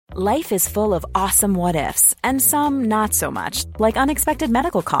Life is full of awesome what-ifs, and some not so much, like unexpected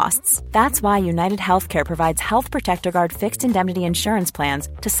medical costs. That's why United Healthcare provides Health Protector Guard fixed indemnity insurance plans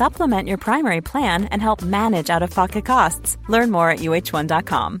to supplement your primary plan and help manage out-of-pocket costs. Learn more at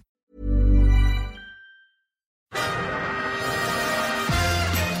uh1.com.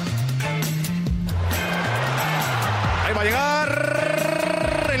 Ahí va a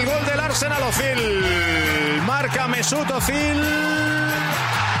llegar el gol del Arsenal. Özil marca Mesut Özil.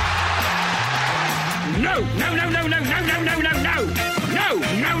 No, no, no, no, no, no, no, no, no, no. No,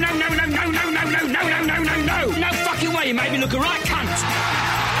 no, no, no, no, no, no, no, no, no, no, no, no, no. No fucking way, you made me look a right cunt.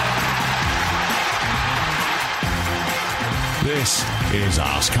 This is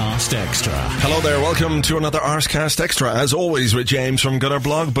Arsecast Extra. Hello there, welcome to another Arsecast Extra. As always with James from Gunner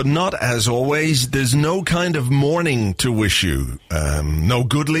Blog, but not as always. There's no kind of morning to wish you. No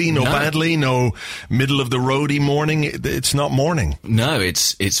goodly, no badly, no middle of the roady morning. It's not morning. No,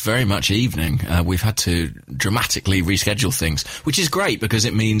 it's very much evening. We've had to dramatically reschedule things, which is great because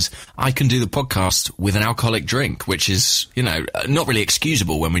it means I can do the podcast with an alcoholic drink, which is, not really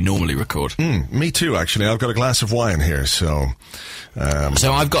excusable when we normally record. Me too, actually. I've got a glass of wine here, so...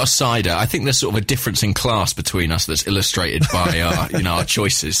 So I've got a cider. I think there's sort of a difference in class between us that's illustrated by our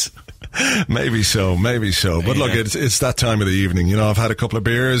choices. Maybe so. But look, it's that time of the evening. I've had a couple of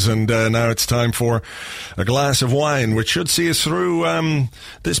beers and now it's time for a glass of wine, which should see us through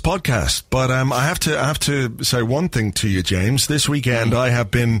this podcast. But I have to say one thing to you, James. This weekend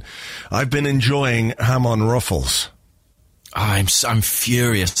I've been enjoying ham on ruffles. I'm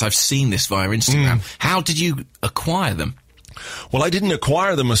furious. I've seen this via Instagram. How did you acquire them? Well, I didn't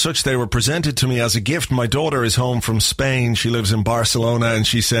acquire them as such. They were presented to me as a gift. My daughter is home from Spain. She lives in Barcelona, and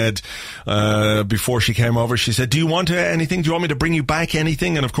she said, before she came over, she said, do you want anything? Do you want me to bring you back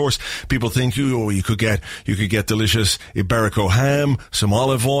anything? And of course, people think, you could get delicious Iberico ham, some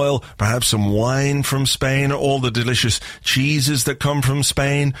olive oil, perhaps some wine from Spain, all the delicious cheeses that come from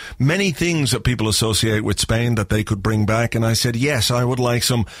Spain, many things that people associate with Spain that they could bring back. And I said, yes, I would like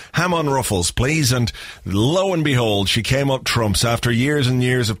some ham on ruffles, please. And lo and behold, she came up trumps after years and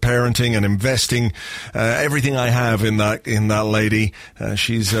years of parenting and investing everything I have in that lady.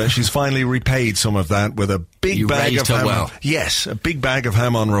 She's finally repaid some of that with a big bag of ham. Well. Yes, a big bag of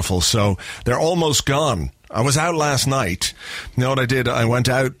ham on ruffles. So they're almost gone. I was out last night. You know what I did? I went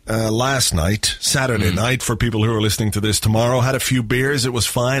out last night, Saturday night, for people who are listening to this tomorrow. Had a few beers. It was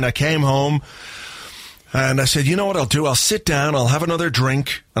fine. I came home and I said, you know what I'll do? I'll sit down, I'll have another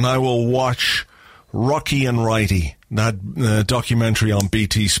drink, and I will watch Rocky and Righty, that documentary on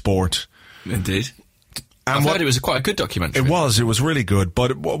BT Sport. Indeed. I thought it was quite a good documentary. It was really good.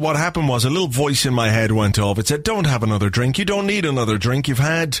 But what happened was a little voice in my head went off. It said, don't have another drink. You don't need another drink. You've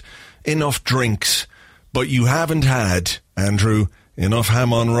had enough drinks. But you haven't had, Andrew, enough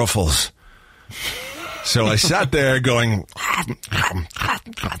ham on ruffles. So I sat there going,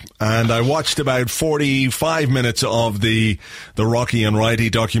 and I watched about 45 minutes of the Rocky and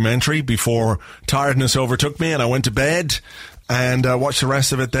Righty documentary before tiredness overtook me, and I went to bed and watched the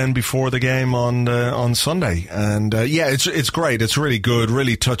rest of it then before the game on Sunday. And it's great. It's really good,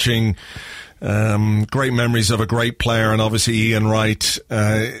 really touching. Great memories of a great player, and obviously Ian Wright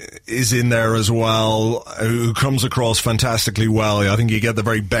is in there as well, who comes across fantastically well. I think you get the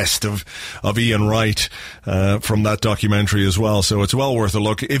very best of Ian Wright from that documentary as well, so it's well worth a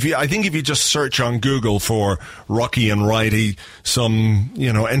look. I think if you just search on Google for Rocky and Righty, some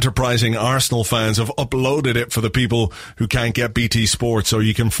enterprising Arsenal fans have uploaded it for the people who can't get BT Sport, so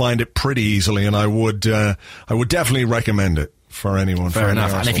you can find it pretty easily, and I would definitely recommend it for anyone. Fair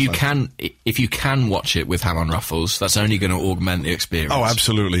enough. And if you can watch it with ham on ruffles, that's only going to augment the experience. Oh,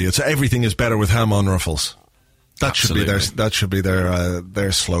 absolutely. Everything is better with ham on ruffles. That should be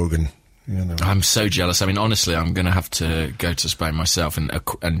their slogan. I'm so jealous. I mean, honestly, I'm going to have to go to Spain myself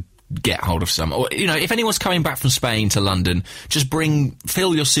and get hold of some. Or, if anyone's coming back from Spain to London, just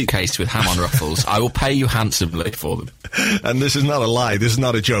fill your suitcase with ham on ruffles. I will pay you handsomely for them. And this is not a lie. This is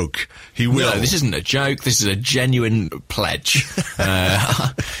not a joke. He will. No, this isn't a joke. This is a genuine pledge.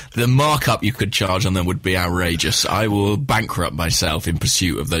 The markup you could charge on them would be outrageous. I will bankrupt myself in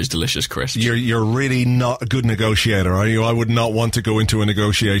pursuit of those delicious crisps. You're really not a good negotiator, are you? I would not want to go into a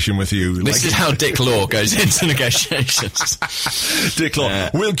negotiation with you. This is how Dick Law goes into negotiations. Dick Law,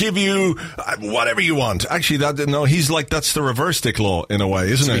 we'll give you whatever you want. Actually, that's the reverse Dick Law in a way,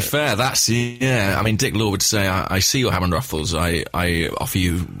 isn't it? To be fair, I mean, Dick Law would say, I see your ham and ruffles. I offer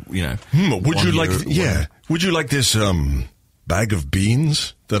you, would you like this bag of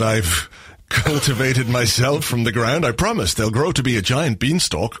beans that I've cultivated myself from the ground? I promise they'll grow to be a giant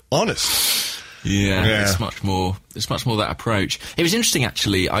beanstalk. Honest. Yeah, it's much more that approach. It was interesting,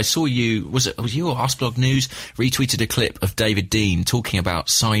 actually. I saw you, was it you or Arsblog News retweeted a clip of David Dein talking about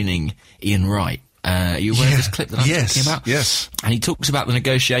signing Ian Wright. Are you aware of this clip that I'm talking about? Yes. And he talks about the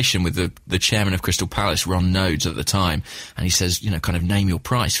negotiation with the chairman of Crystal Palace, Ron Nodes, at the time. And he says, kind of name your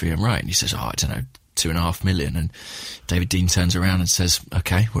price for Ian Wright. And he says, I don't know, $2.5 million. And David Dein turns around and says,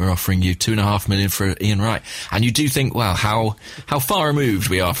 OK, we're offering you $2.5 million for Ian Wright. And you do think, wow, how far removed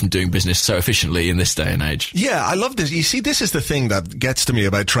we are from doing business so efficiently in this day and age. Yeah, I love this. You see, this is the thing that gets to me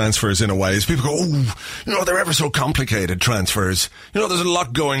about transfers in a way, is people go, they're ever so complicated, transfers. There's a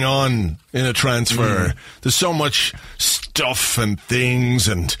lot going on in a transfer. There's so much stuff and things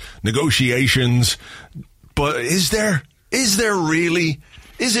and negotiations. But is there really?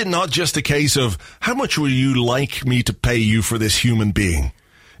 Is it not just a case of, how much would you like me to pay you for this human being?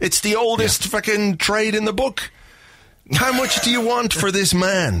 It's the oldest fucking trade in the book. How much do you want for this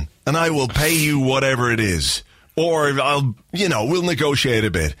man? And I will pay you whatever it is. Or we'll negotiate a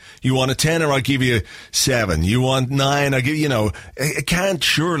bit. You want a 10, or I'll give you 7. You want 9, I'll give it can't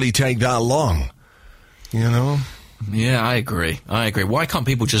surely take that long. Yeah, I agree. Why can't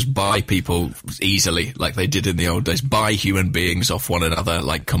people just buy people easily like they did in the old days? Buy human beings off one another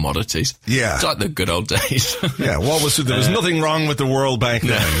like commodities. Yeah. It's like the good old days. Yeah, there was nothing wrong with the world back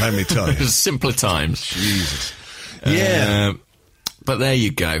then, let me tell you. It was simpler times. Jesus. Yeah. But there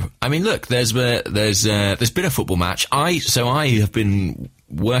you go. I mean, look, there's been a football match. I have been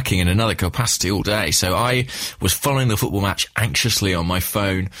working in another capacity all day, so I was following the football match anxiously on my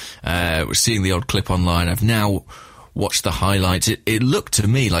phone, was seeing the odd clip online. I've now watched the highlights. It looked to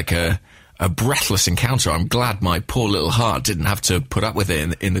me like a breathless encounter. I'm glad my poor little heart didn't have to put up with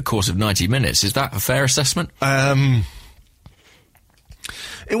it in the course of 90 minutes. Is that a fair assessment? It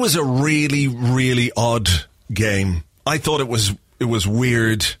was a really, really odd game. I thought it was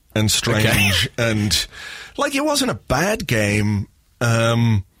weird and strange, and it wasn't a bad game.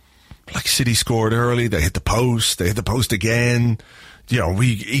 City scored early, they hit the post again.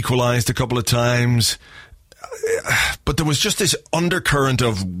 We equalised a couple of times. But there was just this undercurrent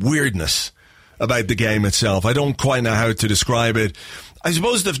of weirdness about the game itself. I don't quite know how to describe it. I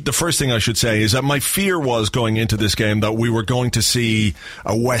suppose the first thing I should say is that my fear was, going into this game, that we were going to see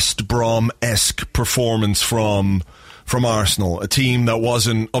a West Brom-esque performance from Arsenal, a team that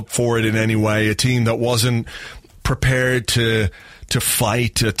wasn't up for it in any way, a team that wasn't prepared to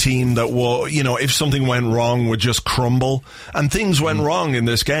fight, a team that if something went wrong, would just crumble. And things went wrong in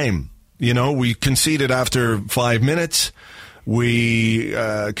this game. We conceded after 5 minutes. We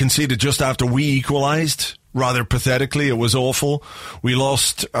conceded just after we equalised, rather pathetically. It was awful. We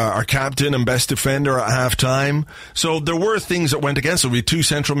lost our captain and best defender at half-time. So there were things that went against us. We had 2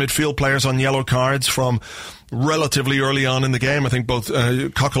 central midfield players on yellow cards from relatively early on in the game. I think both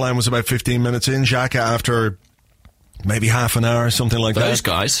Coquelin was about 15 minutes in, Xhaka after maybe half an hour, something like that. Those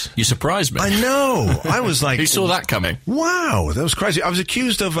guys, you surprised me. I know. I was like, who saw that coming? Wow, that was crazy. I was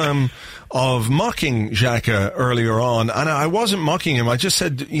accused of mocking Xhaka earlier on, and I wasn't mocking him. I just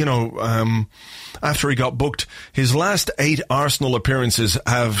said, after he got booked, his last 8 Arsenal appearances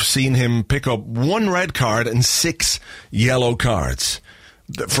have seen him pick up 1 red card and 6 yellow cards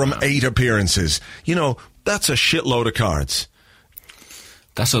from 8 appearances. That's a shitload of cards.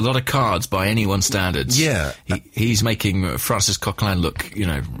 That's a lot of cards by anyone's standards. Yeah. He's making Francis Coquelin look,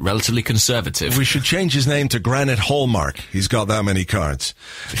 relatively conservative. We should change his name to Granite Hallmark. He's got that many cards.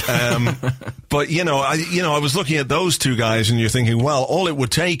 But, I was looking at those 2 guys and you're thinking, well, all it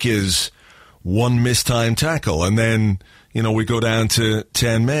would take is 1 mistimed tackle, and then, we go down to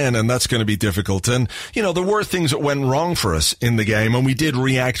 10 men, and that's going to be difficult. And, there were things that went wrong for us in the game, and we did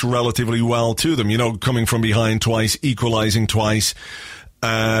react relatively well to them, coming from behind twice, equalising twice.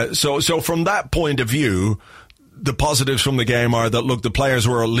 So from that point of view, the positives from the game are that, look, the players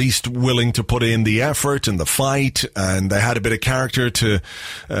were at least willing to put in the effort and the fight, and they had a bit of character to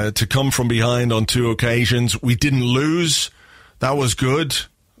come from behind on 2 occasions. We didn't lose. That was good.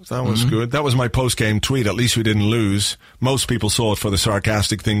 Good. That was my post-game tweet. At least we didn't lose. Most people saw it for the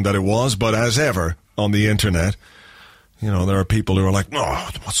sarcastic thing that it was, but as ever on the internet, there are people who are like, oh,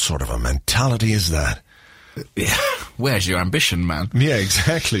 what sort of a mentality is that? Yeah. Where's your ambition, man? Yeah,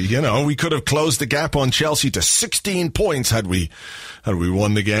 exactly. We could have closed the gap on Chelsea to 16 points had we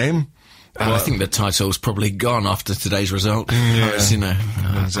won the game. I think the title's probably gone after today's result. Yeah.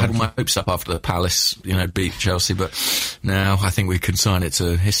 I had all my hopes up after the Palace, beat Chelsea, but now I think we consign it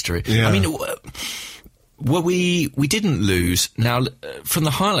to history. Yeah. I mean, we didn't lose. Now, from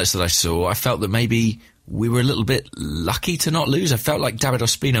the highlights that I saw, I felt that maybe we were a little bit lucky to not lose. I felt like David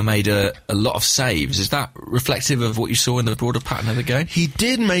Ospina made a lot of saves. Is that reflective of what you saw in the broader pattern of the game? He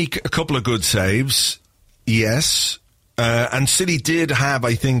did make a couple of good saves, yes. And City did have,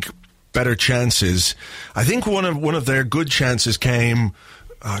 I think, better chances. I think one of their good chances came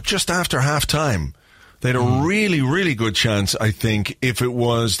just after half-time. They had a really, really good chance, I think, if it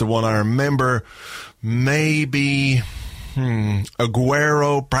was the one I remember. Maybe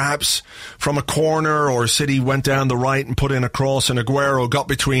Aguero, perhaps, from a corner, or City went down the right and put in a cross, and Aguero got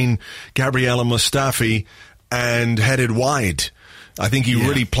between Gabriel and Mustafi and headed wide. I think he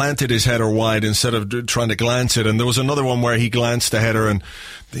really planted his header wide instead of trying to glance it. And there was another one where he glanced the header and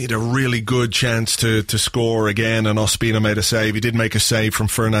they had a really good chance to score again, and Ospina made a save. He did make a save from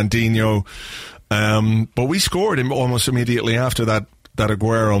Fernandinho. But we scored him almost immediately after that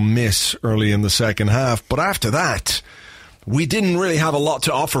Aguero miss early in the second half. But after that, we didn't really have a lot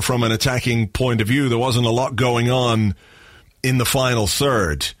to offer from an attacking point of view. There wasn't a lot going on in the final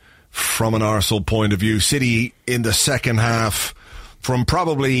third from an Arsenal point of view. City in the second half, from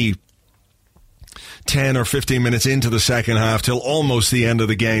probably 10 or 15 minutes into the second half till almost the end of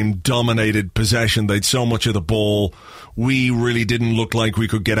the game, dominated possession. They'd so much of the ball. We really didn't look like we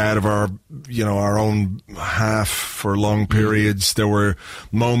could get out of our own half for long periods. There were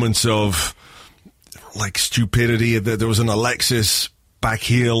moments of like stupidity. There was an Alexis back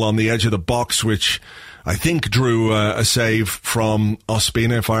heel on the edge of the box, which I think drew a save from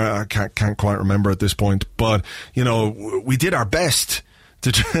Ospina, if I can't quite remember at this point. But, we did our best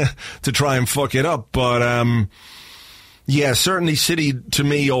to try and fuck it up. But, certainly City, to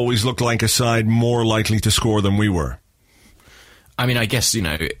me, always looked like a side more likely to score than we were. I mean, I guess,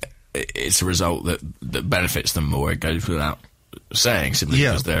 it's a result that benefits them more. It goes without saying, simply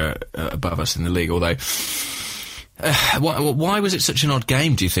because they're above us in the league. Although, why was it such an odd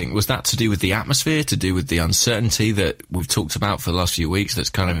game, do you think? Was that to do with the atmosphere, to do with the uncertainty that we've talked about for the last few weeks that's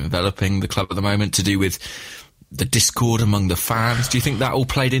kind of enveloping the club at the moment, to do with the discord among the fans? Do you think that all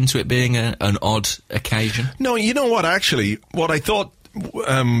played into it being an odd occasion? No, you know what, actually, what I thought,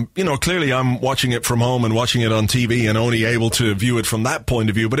 clearly I'm watching it from home and watching it on TV and only able to view it from that point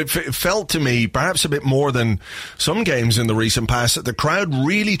of view, but it felt to me, perhaps a bit more than some games in the recent past, that the crowd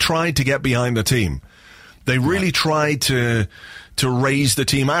really tried to get behind the team. They really tried to raise the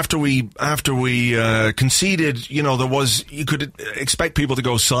team after we conceded. You could expect people to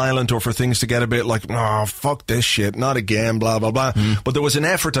go silent or for things to get a bit like, oh, fuck this shit, not again, blah, blah, blah. But there was an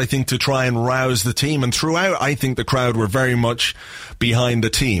effort, I think, to try and rouse the team. And throughout, I think the crowd were very much behind the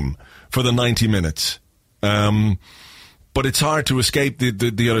team for the 90 minutes. But it's hard to escape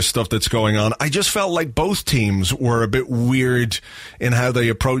the other stuff that's going on. I just felt like both teams were a bit weird in how they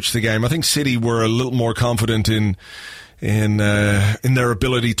approached the game. I think City were a little more confident in their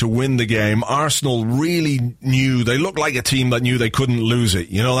ability to win the game. Arsenal really they looked like a team that knew they couldn't lose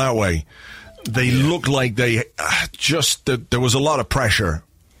it, that way. They looked like they there was a lot of pressure.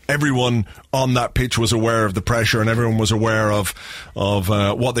 Everyone on that pitch was aware of the pressure, and everyone was aware of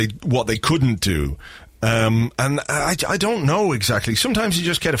what they couldn't do. And I don't know exactly. Sometimes you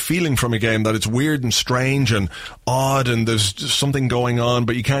just get a feeling from a game that it's weird and strange and odd, and there's just something going on,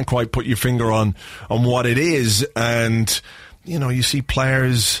 but you can't quite put your finger on what it is. And, you see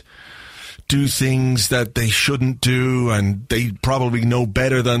players do things that they shouldn't do, and they probably know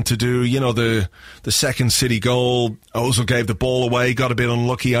better than to do. The second City goal, Ozil gave the ball away, got a bit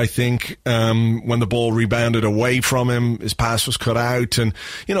unlucky, I think, when the ball rebounded away from him. His pass was cut out, and,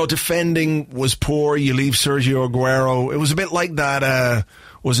 defending was poor. You leave Sergio Aguero. It was a bit like that,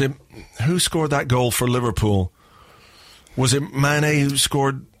 who scored that goal for Liverpool? Was it Mane who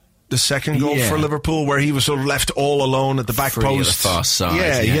scored the second goal for Liverpool, where he was sort of left all alone at the back post? At the far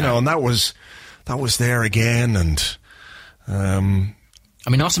side, and that was there again. And I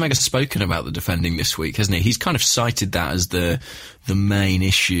mean, Arsene Wenger's spoken about the defending this week, hasn't he? He's kind of cited that as the main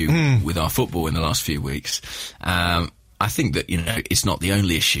issue with our football in the last few weeks. I think that, it's not the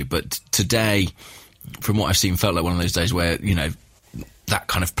only issue, but today, from what I've seen, felt like one of those days where, that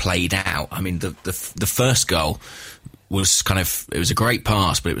kind of played out. I mean, the first goal was it was a great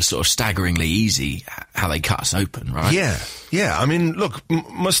pass, but it was sort of staggeringly easy how they cut us open, right? Yeah. I mean, look,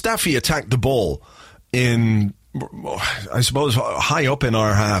 Mustafi attacked the ball in, I suppose, high up in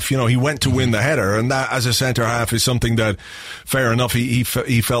our half. He went to win the header, and that, as a centre half, is something that, fair enough, he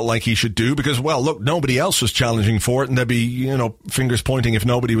felt like he should do, because, well, look, nobody else was challenging for it, and there'd be, fingers pointing if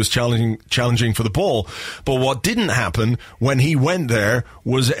nobody was challenging for the ball. But what didn't happen when he went there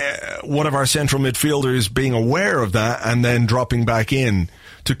was one of our central midfielders being aware of that and then dropping back in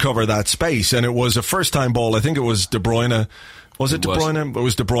to cover that space. And it was a first-time ball. I think it was De Bruyne Was it De Bruyne? It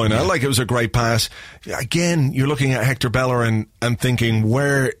was De Bruyne. Yeah. It was a great pass. Again, you're looking at Hector Bellerin and thinking,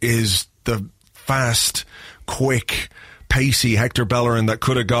 where is the fast, quick, pacey Hector Bellerin that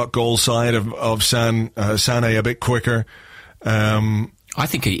could have got goal side of Sané a bit quicker? I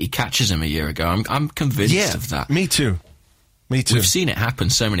think he catches him a year ago. I'm convinced of that. Me too. Me too. We've seen it happen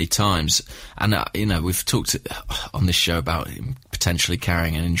so many times, and we've talked on this show about him potentially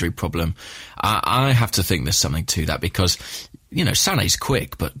carrying an injury problem. I have to think there's something to that because, Sané's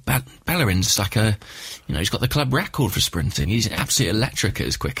quick, but Bellerin's like he's got the club record for sprinting. He's absolutely electric at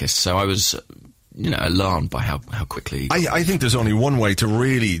his quickest. So I was, alarmed by how quickly. I think there's only one way to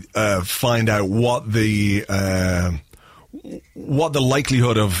really find out what the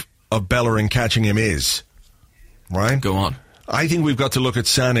likelihood of Bellerin catching him is. Right? Go on. I think we've got to look at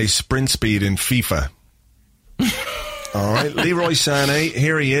Sané's sprint speed in FIFA. All right, Leroy Sané,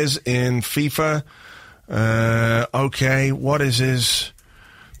 here he is in FIFA. Okay, what is his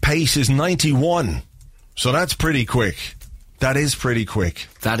pace? Is 91. So that's pretty quick. That is pretty quick.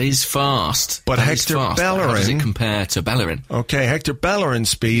 That is fast. But Hector Bellerin... How does it compare to Bellerin? Okay, Hector Bellerin's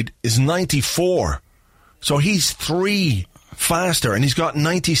speed is 94. So he's 3 faster, and he's got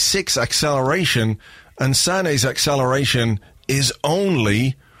 96 acceleration, and Sané's acceleration is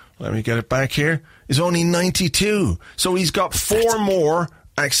only, let me get it back here, is only 92. So he's got 4 more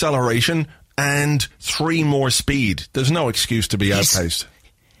acceleration and 3 more speed. There's no excuse to be outpaced.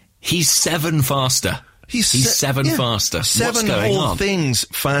 He's 7 faster. He's 7 faster. 7 What's going whole on? things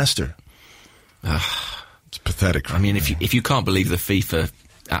faster. It's pathetic. I mean, if you can't believe the FIFA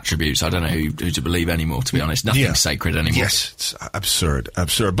attributes, I don't know who to believe anymore, to be honest. Nothing's sacred anymore. Yes, it's absurd.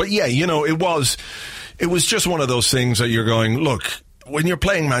 But yeah, it was just one of those things that you're going, look, when you're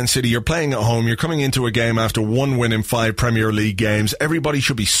playing Man City, you're playing at home, you're coming into a game after 1 win in 5 Premier League games. Everybody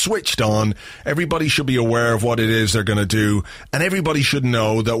should be switched on. Everybody should be aware of what it is they're going to do. And everybody should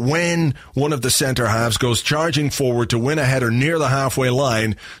know that when one of the centre halves goes charging forward to win a header near the halfway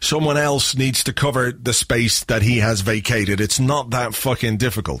line, someone else needs to cover the space that he has vacated. It's not that fucking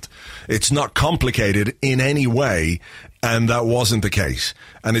difficult. It's not complicated in any way. And that wasn't the case.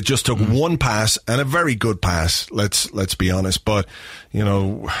 And it just took one pass, and a very good pass, let's be honest. But,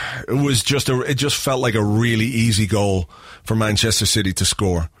 it just felt like a really easy goal for Manchester City to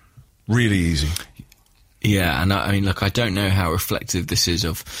score. Really easy. Yeah, and I mean, look, I don't know how reflective this is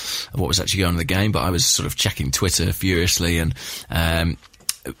of what was actually going on in the game, but I was sort of checking Twitter furiously, and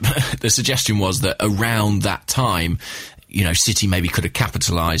the suggestion was that around that time, City maybe could have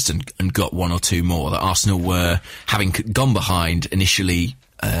capitalised and got 1 or 2 more, that Arsenal were, having gone behind initially,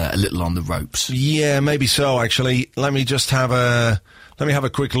 a little on the ropes. Yeah, maybe so, actually. Let me have a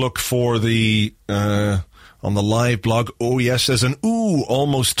quick look for the on the live blog. Oh, yes, there's an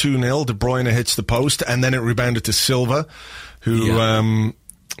almost 2-0. De Bruyne hits the post, and then it rebounded to Silva, who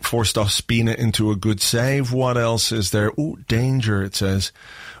forced Ospina into a good save. What else is there? Danger, it says.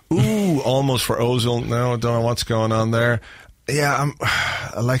 Almost for Ozil. No, I don't know what's going on there. Yeah,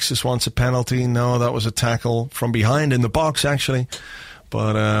 Alexis wants a penalty. No, that was a tackle from behind in the box, actually.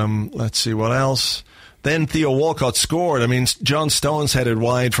 But let's see what else. Then Theo Walcott scored. I mean, John Stones headed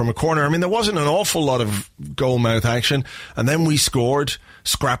wide from a corner. I mean, there wasn't an awful lot of goal-mouth action. And then we scored.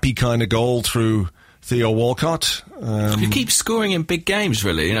 Scrappy kind of goal through Theo Walcott. He keeps scoring in big games,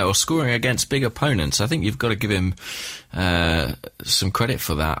 really, or scoring against big opponents. I think you've got to give him some credit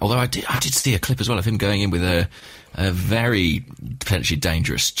for that. Although I did see a clip as well of him going in with a very potentially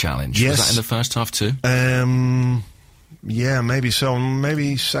dangerous challenge. Yes. Was that in the first half too? Yeah, maybe so.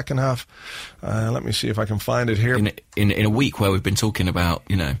 Maybe second half. Let me see if I can find it here. In a week where we've been talking about,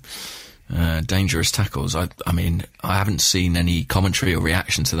 dangerous tackles. I mean, I haven't seen any commentary or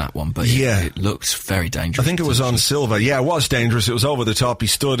reaction to that one, but it looked very dangerous. I think it was on Silva. Yeah, it was dangerous. It was over the top. He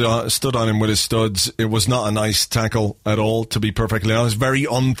stood on him with his studs. It was not a nice tackle at all, to be perfectly honest. Very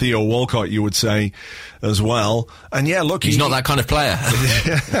un-Theo Walcott, you would say, as well. And yeah, look, he's not that kind of player.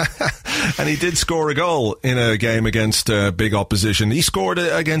 And he did score a goal in a game against big opposition. He scored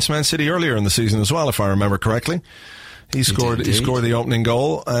against Man City earlier in the season as well, if I remember correctly. He scored the opening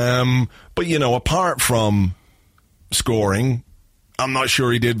goal. But, apart from scoring, I'm not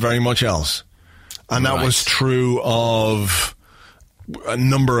sure he did very much else. And that was true of a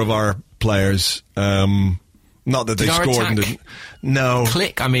number of our players. Not that they scored and didn't. No.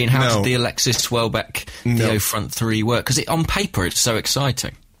 Click? I mean, how did the Alexis Welbeck Theo front three work? Because on paper, it's so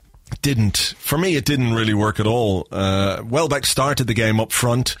exciting. For me, it didn't really work at all. Welbeck started the game up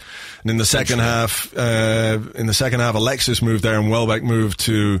front, and in the second half, Alexis moved there and Welbeck moved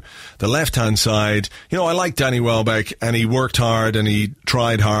to the left-hand side. You know, I like Danny Welbeck, and he worked hard and he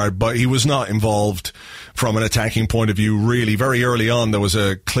tried hard, but he was not involved from an attacking point of view, really. Very early on, there was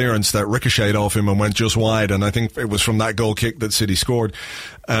a clearance that ricocheted off him and went just wide, and I think it was from that goal kick that City scored.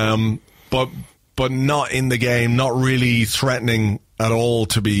 But not in the game, not really threatening at all,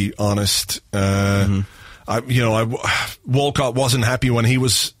 to be honest. Walcott wasn't happy when he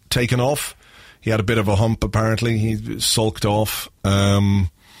was taken off. He had a bit of a hump, apparently. He sulked off. And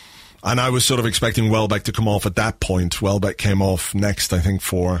I was sort of expecting Welbeck to come off at that point. Welbeck came off next, I think,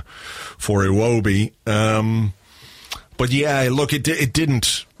 for Iwobi. But yeah, look, it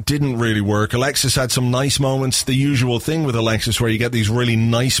didn't really work. Alexis had some nice moments. The usual thing with Alexis, where you get these really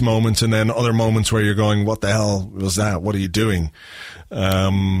nice moments, and then other moments where you're going, "What the hell was that? What are you doing?"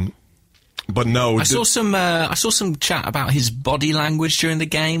 But no, I saw some chat about his body language during the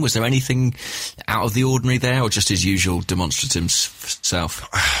game. Was there anything out of the ordinary there, or just his usual demonstrative self?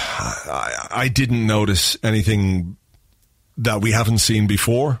 I didn't notice anything that we haven't seen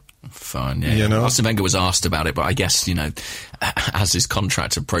before. Fine, yeah. You know? Arsene Wenger was asked about it, but I guess, you know, as his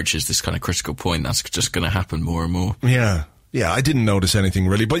contract approaches this kind of critical point, that's just going to happen more and more. Yeah, I didn't notice anything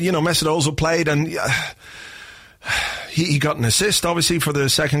really. But, you know, Mesut Ozil played, and he got an assist, obviously, for the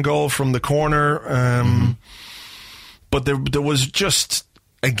second goal from the corner. But there was just,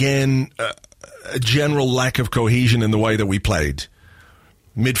 again, a general lack of cohesion in the way that we played.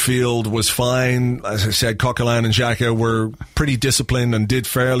 Midfield was fine. As I said, Coquelin and Xhaka were pretty disciplined and did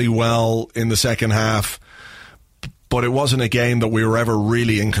fairly well in the second half. But it wasn't a game that we were ever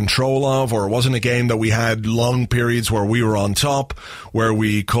really in control of, or it wasn't a game that we had long periods where we were on top, where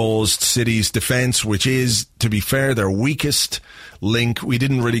we caused City's defence, which is, to be fair, their weakest link. We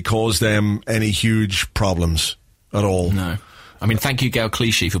didn't really cause them any huge problems at all. No. I mean, thank you, Gael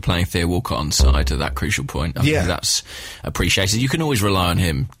Clichy, for playing Theo Walcott on side at that crucial point. I think that's appreciated. You can always rely on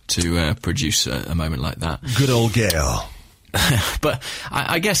him to produce a moment like that. Good old Gael. But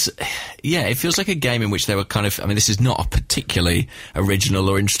I guess, yeah, it feels like a game in which they were kind of, I mean, this is not a particularly original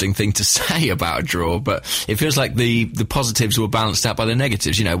or interesting thing to say about a draw, but it feels like the positives were balanced out by the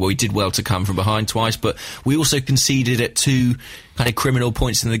negatives. You know, well, we did well to come from behind twice, but we also conceded at two kind of criminal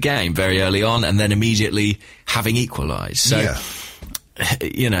points in the game very early on, and then immediately having equalised. So,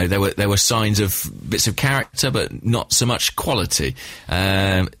 you know, there were signs of bits of character, but not so much quality.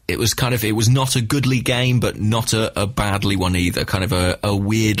 It was not a goodly game, but not a badly one either. Kind of a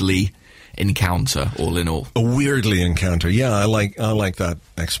weirdly encounter, all in all. A weirdly encounter, yeah. I like that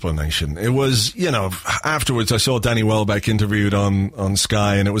explanation. It was, you know, afterwards I saw Danny Welbeck interviewed on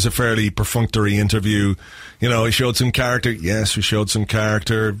Sky, and it was a fairly perfunctory interview. You know, he showed some character. Yes, we showed some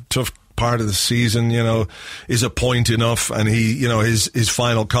character. Tough part of the season, you know, is a point enough? And he, you know, his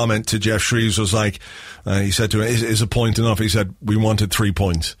final comment to Jeff Shreves was like, he said to him, is a point enough? He said, we wanted 3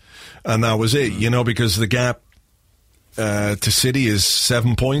 points. And that was it, you know, because the gap to City is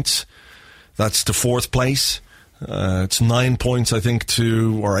 7 points. That's to fourth place. It's 9 points, I think,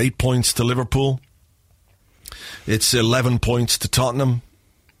 or 8 points to Liverpool. It's 11 points to Tottenham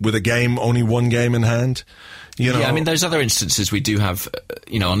with only one game in hand. You know, yeah, I mean, those other instances we do have,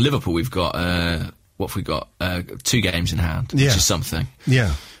 you know, on Liverpool we've got, 2 games in hand, which is something.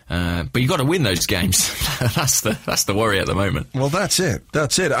 Yeah. But you've got to win those games. That's the worry at the moment. Well, that's it.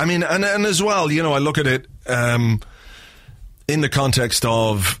 I mean, and as well, you know, I look at it in the context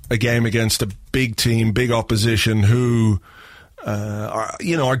of a game against a big team, big opposition who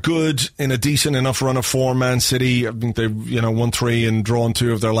are good in a decent enough run of form. Man City, I think they've, you know, won 3 and drawn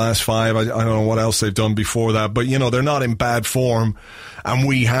 2 of their last 5. I don't know what else they've done before that, but, you know, they're not in bad form, and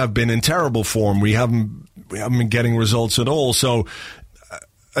we have been in terrible form. We haven't been getting results at all. So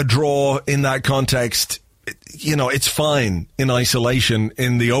a draw in that context, you know, it's fine in isolation.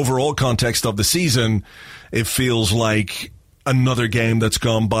 In the overall context of the season, it feels like another game that's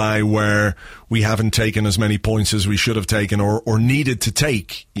gone by where we haven't taken as many points as we should have taken or needed to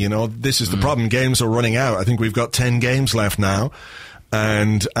take. You know, this is the problem. Games are running out. I think we've got 10 games left now.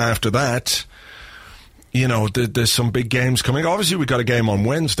 And after that, you know, there's some big games coming. Obviously, we've got a game on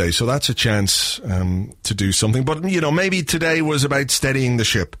Wednesday, so that's a chance to do something. But, you know, maybe today was about steadying the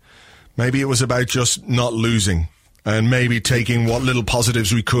ship. Maybe it was about just not losing and maybe taking what little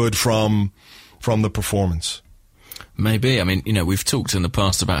positives we could from the performance. Maybe. I mean, you know, we've talked in the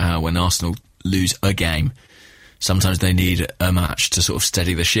past about how when Arsenal lose a game, sometimes they need a match to sort of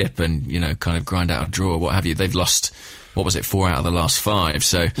steady the ship and, you know, kind of grind out a draw or what have you. They've lost, 4 out of the last 5.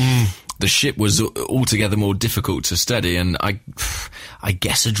 So the ship was altogether more difficult to steady. And I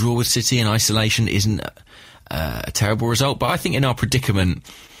guess a draw with City in isolation isn't a terrible result. But I think in our predicament,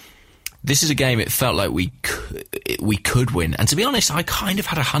 this is a game it felt like we could win. And to be honest, I kind of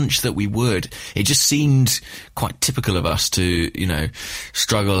had a hunch that we would. It just seemed quite typical of us to,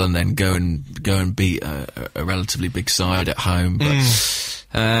 struggle and then go and beat a relatively big side at home.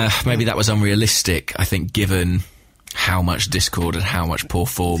 But maybe that was unrealistic, I think, given how much discord and how much poor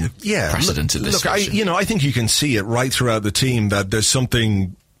form precedented this. Look, I think you can see it right throughout the team that there's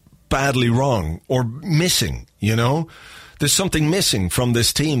something badly wrong or missing, There's something missing from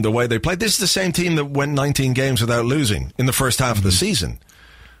this team, the way they played. This is the same team that went 19 games without losing in the first half of the season.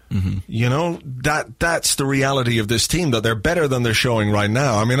 That's the reality of this team, that they're better than they're showing right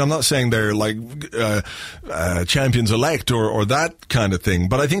now. I mean, I'm not saying they're like champions elect or that kind of thing,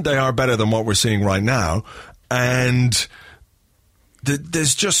 but I think they are better than what we're seeing right now. And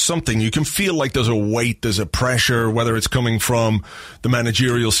there's just something. You can feel like there's a weight, there's a pressure, whether it's coming from the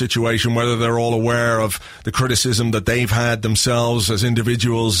managerial situation, whether they're all aware of the criticism that they've had themselves as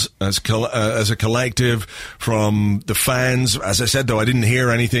individuals, as a collective, from the fans. As I said, though, I didn't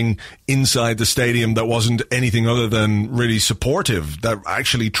hear anything inside the stadium that wasn't anything other than really supportive, that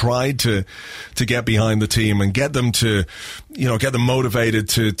actually tried to get behind the team and get them to, get them motivated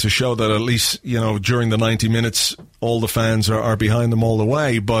to show that at least, during the 90 minutes, all the fans are behind them all the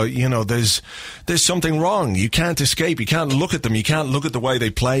way. But, there's something wrong. You can't escape. You can't look at them. You can't look at the way they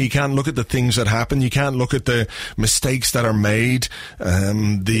play. You can't look at the things that happen. You can't look at the mistakes that are made,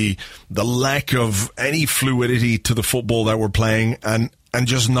 the lack of any fluidity to the football that we're playing, and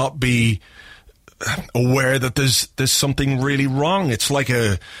just not be aware that there's something really wrong. It's like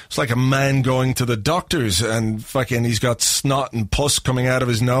a man going to the doctors and fucking he's got snot and pus coming out of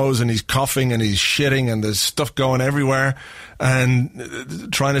his nose and he's coughing and he's shitting and there's stuff going everywhere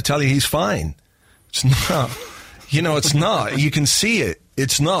and trying to tell you he's fine. It's not. It's not. You can see it.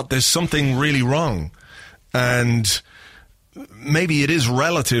 It's not. There's something really wrong. And maybe it is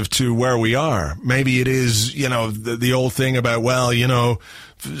relative to where we are. Maybe it is, the old thing about,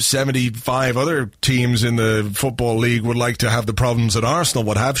 75 other teams in the Football League would like to have the problems that Arsenal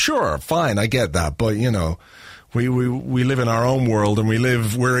would have. Sure, fine, I get that. But, we live in our own world and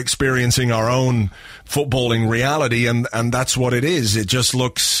we're experiencing our own footballing reality and that's what it is. It just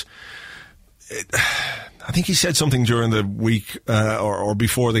looks... I think he said something during the week or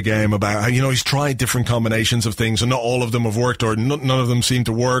before the game about how, he's tried different combinations of things and not all of them have worked or none of them seem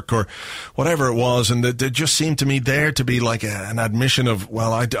to work or whatever it was. And there just seemed to me there to be like an admission of,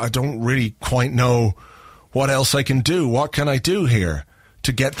 I don't really quite know what else I can do. What can I do here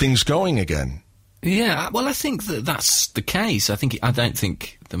to get things going again? Yeah, well, I think that's the case. I don't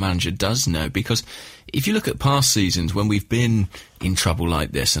think the manager does know, because if you look at past seasons when we've been in trouble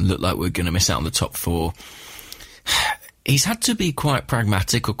like this and look like we're going to miss out on the top four, he's had to be quite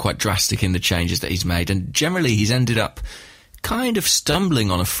pragmatic or quite drastic in the changes that he's made, and generally he's ended up kind of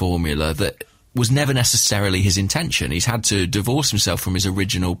stumbling on a formula that was never necessarily his intention. He's had to divorce himself from his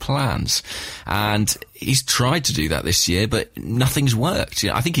original plans, and he's tried to do that this year, but nothing's worked.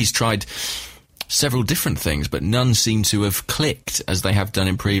 I think he's tried several different things, but none seem to have clicked as they have done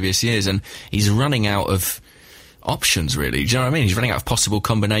in previous years, and he's running out of options, really. Do you know what I mean? He's running out of possible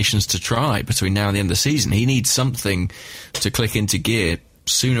combinations to try between now and the end of the season. He needs something to click into gear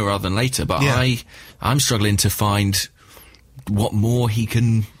sooner rather than later, but yeah. I'm struggling to find what more he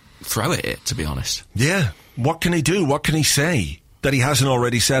can throw at it, to be honest. Yeah. What can he do? What can he say that he hasn't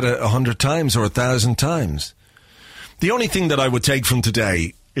already said 100 times or 1,000 times? The only thing that I would take from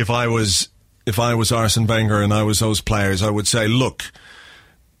today, if I was Arsene Wenger and I was those players, I would say, look,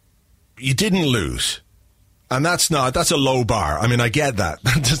 you didn't lose. And that's a low bar. I mean, I get that.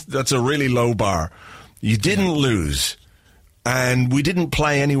 That's a really low bar. You didn't lose. And we didn't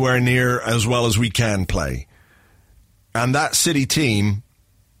play anywhere near as well as we can play. And that City team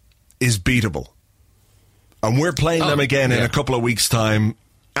is beatable. And we're playing them again in a couple of weeks' time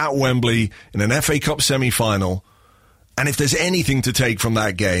at Wembley in an FA Cup semi-final. And if there's anything to take from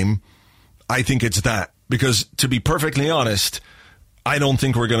that game, I think it's that. Because, to be perfectly honest, I don't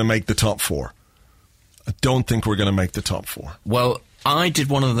think we're going to make the top four. I don't think we're going to make the top four. Well, I did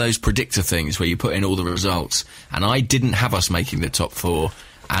one of those predictor things where you put in all the results, and I didn't have us making the top four,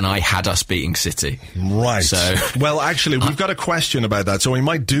 and I had us beating City. Right. So, well, actually, we've got a question about that, so we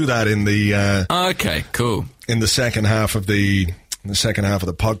might do that in the... okay, cool. In the second half of the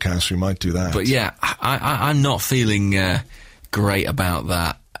podcast, we might do that. But yeah, I'm not feeling great about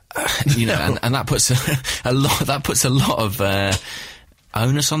that. No. and that puts a lot of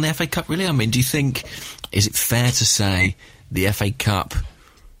onus on the FA Cup, really. I mean, do you think, is it fair to say the FA Cup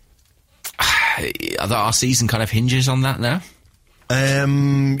our season kind of hinges on that now?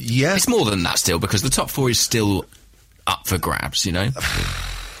 Yeah. It's more than that still, because the top 4 is still up for grabs, you know?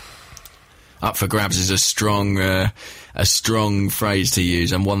 Up for grabs is a strong phrase to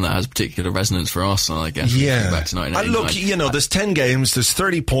use, and one that has particular resonance for Arsenal, I guess. Yeah. Back to 1989. Look, there's 10 games, there's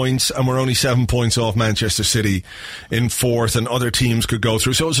 30 points, and we're only 7 points off Manchester City in 4th, and other teams could go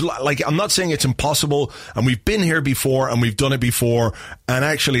through. So it's like, I'm not saying it's impossible, and we've been here before, and we've done it before. And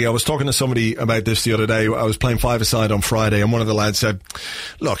actually, I was talking to somebody about this the other day. I was playing five-a-side on Friday, and one of the lads said,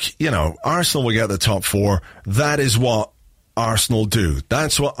 look, Arsenal will get the top 4. That is what Arsenal do.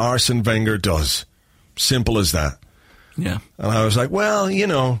 That's what Arsene Wenger does. Simple as that. Yeah. And I was like, well,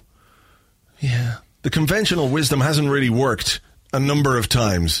 the conventional wisdom hasn't really worked a number of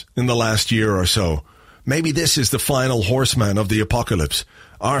times in the last year or so. Maybe this is the final horseman of the apocalypse.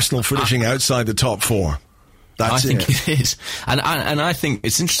 Arsenal finishing outside the top 4. I think it is. And I think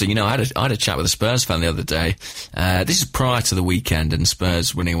it's interesting. I had a chat with a Spurs fan the other day. This is prior to the weekend and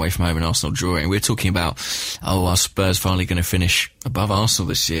Spurs winning away from home and Arsenal drawing. We were talking about, are Spurs finally going to finish above Arsenal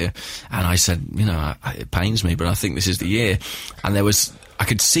this year? And I said, it pains me, but I think this is the year. And I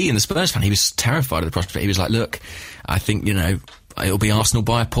could see in the Spurs fan, he was terrified of the prospect. He was like, look, I think, it'll be Arsenal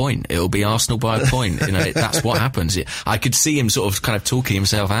by a point. It'll be Arsenal by a point. That's what happens. I could see him sort of kind of talking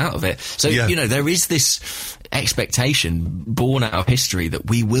himself out of it. So, there is this expectation born out of history that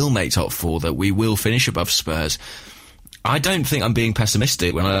we will make top 4, that we will finish above Spurs. I don't think I'm being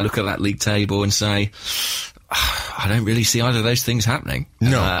pessimistic when I look at that league table and say, I don't really see either of those things happening.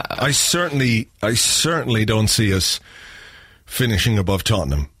 No, I certainly don't see us finishing above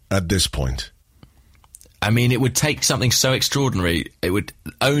Tottenham at this point. I mean, it would take something so extraordinary.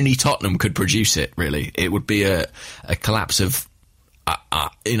 Only Tottenham could produce it, really. It would be a collapse of,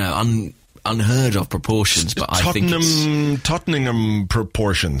 unheard of proportions. But I think Tottenham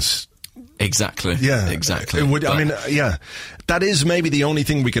proportions. Exactly. Yeah, exactly. It would, that is maybe the only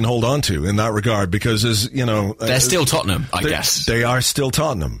thing we can hold on to in that regard, because they're still Tottenham, I guess. They are still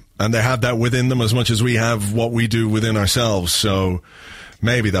Tottenham, and they have that within them as much as we have what we do within ourselves. So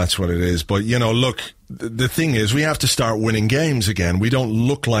maybe that's what it is. But look, the thing is, we have to start winning games again. We don't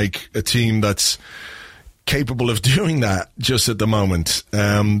look like a team that's capable of doing that just at the moment.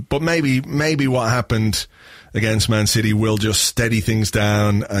 But maybe what happened against Man City will just steady things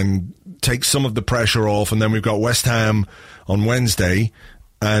down and take some of the pressure off. And then we've got West Ham on Wednesday,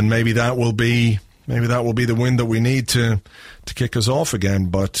 and maybe that will be the win that we need to kick us off again.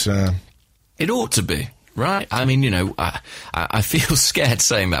 But it ought to be. Right. I mean, I feel scared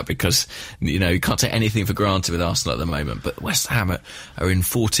saying that because, you can't take anything for granted with Arsenal at the moment. But West Ham are in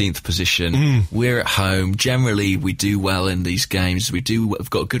 14th position. We're at home. Generally, we do well in these games. We've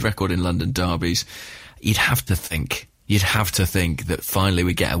got a good record in London derbies. You'd have to think that finally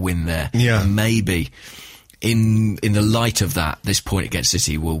we get a win there. Yeah. And maybe in the light of that, this point against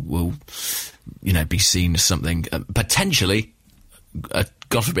City will be seen as something potentially,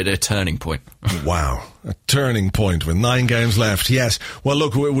 God forbid, a turning point. Wow. A turning point with 9 games left. Yes. Well,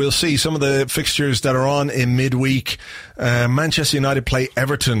 look, we'll see some of the fixtures that are on in midweek. Manchester United play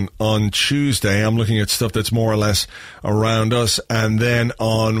Everton on Tuesday. I'm looking at stuff that's more or less around us. And then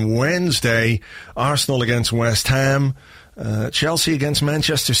on Wednesday, Arsenal against West Ham. Chelsea against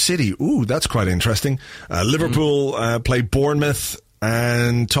Manchester City. Ooh, that's quite interesting. Liverpool play Bournemouth,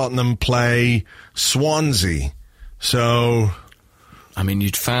 and Tottenham play Swansea. So, I mean,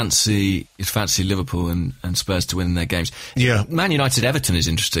 you'd fancy Liverpool and Spurs to win their games. Yeah. Man United Everton is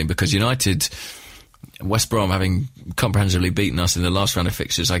interesting because United, West Brom, having comprehensively beaten us in the last round of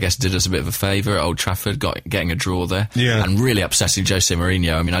fixtures, I guess did us a bit of a favour at Old Trafford, getting a draw there. Yeah. And really upsetting Jose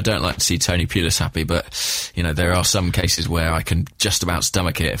Mourinho. I mean, I don't like to see Tony Pulis happy, but, there are some cases where I can just about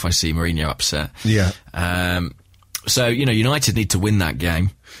stomach it if I see Mourinho upset. Yeah. So, United need to win that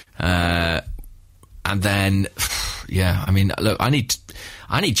game. And then, yeah, I mean, look, I need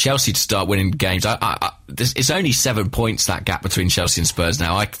Chelsea to start winning games. It's only 7 points, that gap between Chelsea and Spurs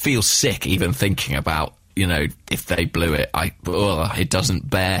now. I feel sick even thinking about, if they blew it. It doesn't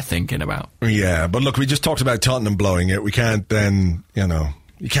bear thinking about. Yeah, but look, we just talked about Tottenham blowing it. We can't then,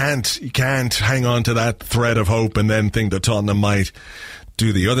 you can't hang on to that thread of hope and then think that Tottenham might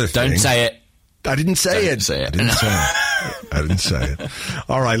do the other thing. Don't say it. I didn't say it. Say it. I didn't say it.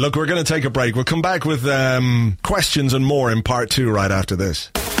 All right, look, we're going to take a break. We'll come back with questions and more in part 2 right after this.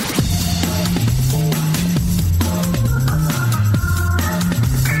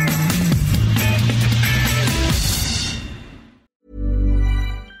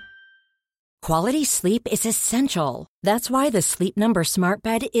 Quality sleep is essential. That's why the Sleep Number Smart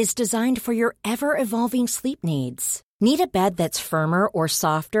Bed is designed for your ever-evolving sleep needs. Need a bed that's firmer or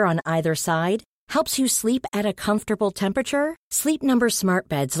softer on either side? Helps you sleep at a comfortable temperature? Sleep Number Smart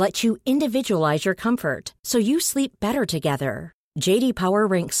Beds let you individualize your comfort so you sleep better together. J.D. Power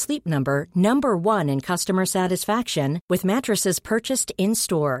ranks Sleep Number number 1 in customer satisfaction with mattresses purchased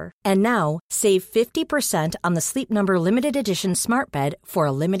in-store. And now, save 50% on the Sleep Number Limited Edition Smart Bed for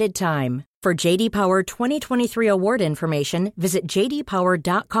a limited time. For J.D. Power 2023 award information, visit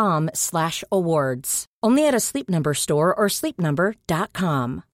jdpower.com/awards. Only at a Sleep Number store or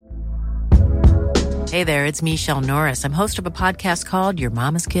sleepnumber.com. Hey there, it's Michelle Norris. I'm host of a podcast called Your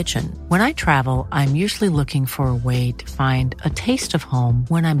Mama's Kitchen. When I travel, I'm usually looking for a way to find a taste of home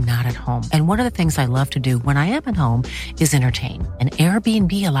when I'm not at home. And one of the things I love to do when I am at home is entertain. And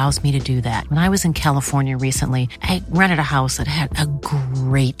Airbnb allows me to do that. When I was in California recently, I rented a house that had a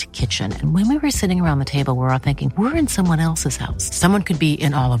great kitchen. And when we were sitting around the table, we were all thinking, we're in someone else's house. Someone could be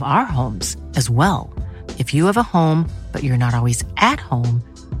in all of our homes as well. If you have a home, but you're not always at home,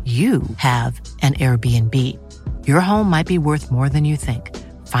 you have an Airbnb. Your home might be worth more than you think.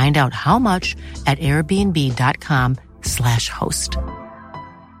 Find out how much at airbnb.com/host.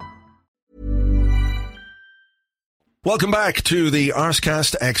 Welcome back to the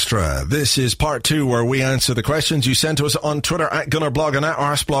Arscast Extra. This is part 2 where we answer the questions you sent to us on Twitter at Gunnerblog and at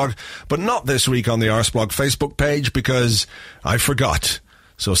Arsblog, but not this week on the Arsblog Facebook page because I forgot.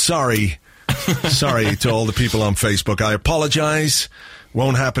 So sorry. Sorry to all the people on Facebook. I apologize.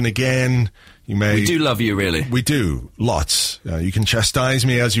 Won't happen again. We do love you, really. We do. Lots. You can chastise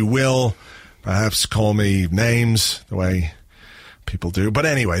me as you will. Perhaps call me names the way people do. But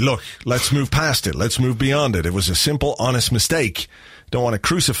anyway, look, let's move past it. Let's move beyond it. It was a simple, honest mistake. Don't want to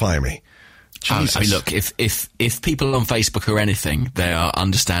crucify me. Jesus. I mean, look, if people on Facebook are anything, they are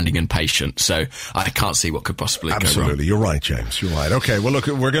understanding and patient. So I can't see what could possibly go wrong. Absolutely. You're right, James. You're right. Okay, well, look,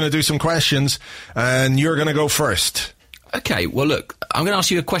 we're going to do some questions, and you're going to go first. Okay, well, look, I'm going to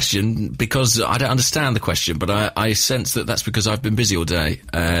ask you a question because I don't understand the question, but I sense that that's because I've been busy all day,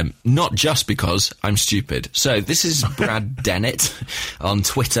 not just because I'm stupid. So this is Brad Dennett on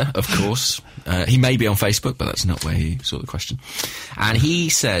Twitter, of course. He may be on Facebook, but that's not where he saw the question. And he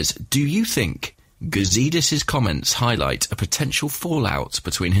says, do you think Gazidis' comments highlight a potential fallout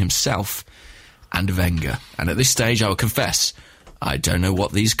between himself and Wenger? And at this stage, I will confess, I don't know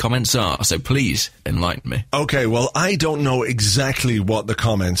what these comments are, so please enlighten me. Okay, well, I don't know exactly what the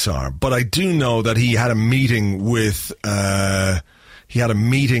comments are, but I do know that he had a meeting with the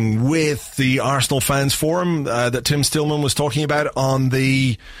Arsenal Fans Forum that Tim Stillman was talking about on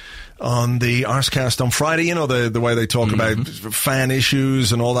the Arscast on Friday. You know, the way they talk about fan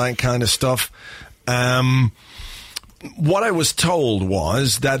issues and all that kind of stuff. What I was told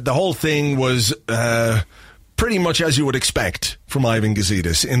was that the whole thing was pretty much as you would expect from Ivan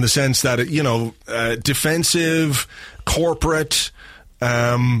Gazidis, in the sense that, defensive, corporate,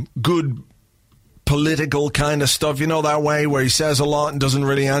 good political kind of stuff, that way where he says a lot and doesn't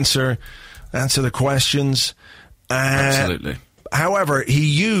really answer the questions. Absolutely. However, he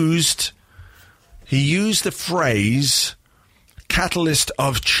used the phrase catalyst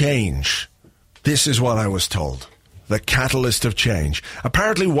of change. This is what I was told. The catalyst of change.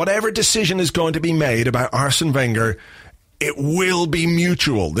 Apparently, whatever decision is going to be made about Arsene Wenger, it will be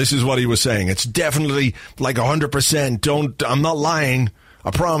mutual. This is what he was saying. It's definitely like 100%. I'm not lying.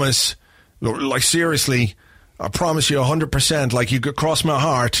 I promise. Like, seriously, I promise you 100%. Like, you could cross my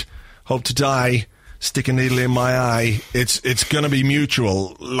heart, hope to die, stick a needle in my eye. It's going to be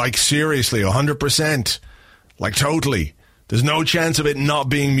mutual. Like, seriously, 100%. Like, totally. There's no chance of it not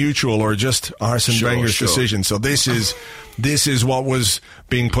being mutual or just Arsene Wenger's decision. So this is what was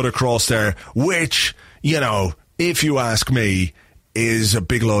being put across there, which, if you ask me, is a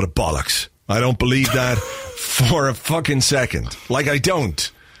big load of bollocks. I don't believe that for a fucking second. Like, I don't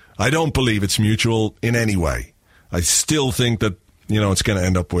believe it's mutual in any way. I still think that, it's going to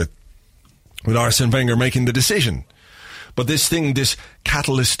end up with Arsene Wenger making the decision. But this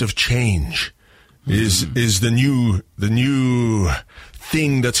catalyst of change is the new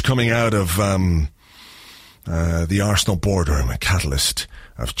thing that's coming out of the Arsenal boardroom, a catalyst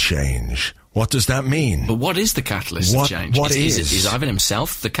of change. What does that mean? But what is the catalyst of change? What is? Is Ivan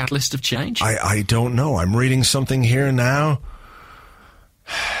himself the catalyst of change? I don't know. I'm reading something here now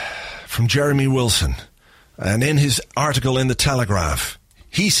from Jeremy Wilson. And in his article in The Telegraph,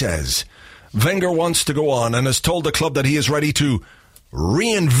 he says, Wenger wants to go on and has told the club that he is ready to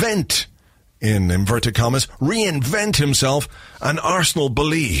reinvent, in inverted commas, reinvent himself, and Arsenal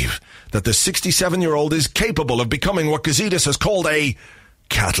believe that the 67-year-old is capable of becoming what Gazidis has called a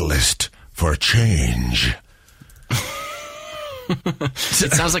catalyst for change.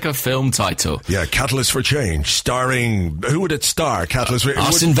 It sounds like a film title. Yeah, Catalyst for Change, starring... Who would it star? Catalyst for...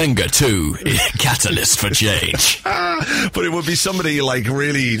 Arsene Wenger 2, Catalyst for Change. But it would be somebody like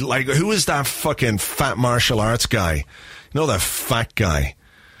really... Like, who is that fucking fat martial arts guy? You know that fat guy?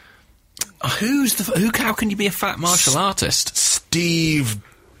 How can you be a fat martial artist? Steve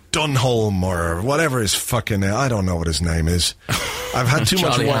Dunholm or whatever his fucking... I don't know what his name is. I've had too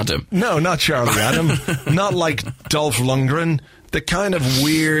much... Charlie Adam. No, not Charlie Adam. Not like Dolph Lundgren. The kind of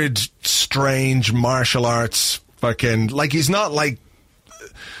weird, strange martial arts fucking... Like, he's not like...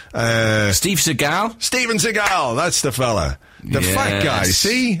 Steve Seagal? Steven Seagal, that's the fella. The fat guy,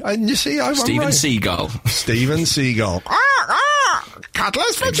 see? And you see, I'm Steven right. Seagal. Steven Seagal.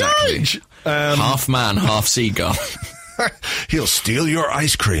 Catalyst for Change! Half man, half seagull. He'll steal your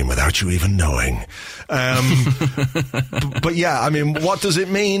ice cream without you even knowing. But yeah, I mean, what does it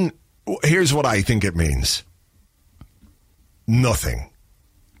mean? Here's what I think it means. Nothing.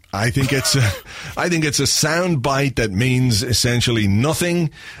 I think it's a sound bite that means essentially nothing.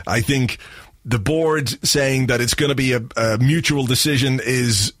 I think the board saying that it's going to be a mutual decision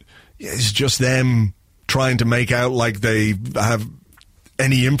is just them trying to make out like they have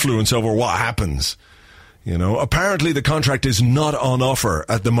any influence over what happens. You know, apparently the contract is not on offer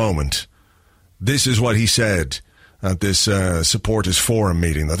at the moment. This is what he said at this supporters forum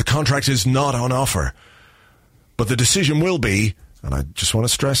meeting, that the contract is not on offer. But the decision will be, and I just want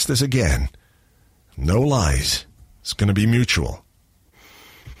to stress this again, no lies. It's going to be mutual.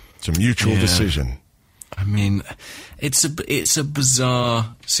 It's a mutual decision. I mean, it's a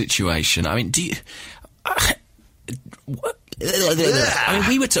bizarre situation. I mean,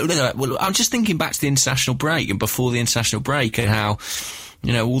 I'm just thinking back to the international break and before the international break and how,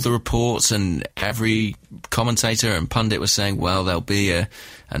 you know, all the reports and every commentator and pundit was saying, well, there'll be an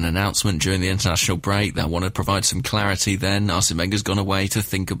announcement during the international break. They'll want to provide some clarity then. Arsene Wenger's gone away to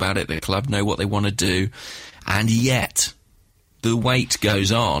think about it. The club know what they want to do. And yet, the wait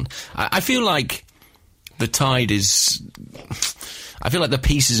goes on. I feel like the tide is... I feel like the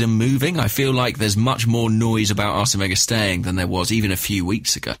pieces are moving. I feel like there's much more noise about Arsene Wenger staying than there was even a few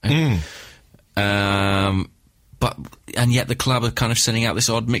weeks ago. And yet the club are kind of sending out this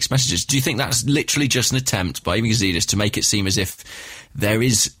odd mixed messages. Do you think that's literally just an attempt by Ivan Gazidis to make it seem as if there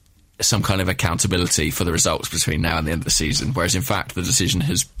is some kind of accountability for the results between now and the end of the season, whereas in fact the decision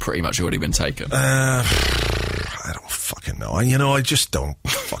has pretty much already been taken? I don't fucking know. I just don't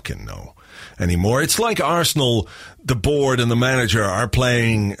fucking know anymore. It's like Arsenal, the board and the manager are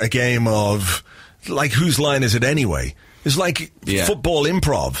playing a game of, like, whose line is it anyway? It's like football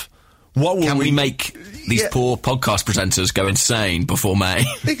improv. Can we make these poor podcast presenters go insane before May?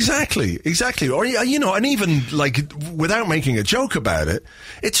 Exactly. Or, and even, like, without making a joke about it,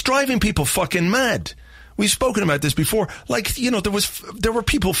 it's driving people fucking mad. We've spoken about this before. Like, there were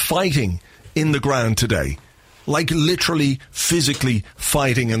people fighting in the ground today. Like, literally, physically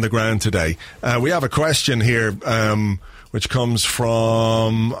fighting in the ground today. We have a question here, which comes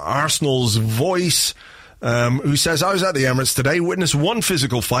from Arsenal's Voice, who says, I was at the Emirates today, witnessed one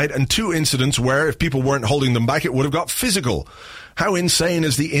physical fight and two incidents where, if people weren't holding them back, it would have got physical. How insane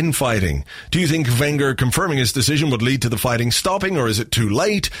is the infighting? Do you think Wenger confirming his decision would lead to the fighting stopping, or is it too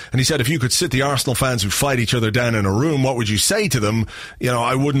late? And he said, if you could sit the Arsenal fans who fight each other down in a room, what would you say to them?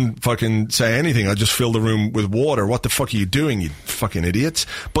 I wouldn't fucking say anything. I'd just fill the room with water. What the fuck are you doing, you fucking idiots?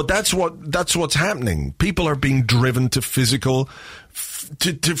 But that's what's happening. People are being driven to physical...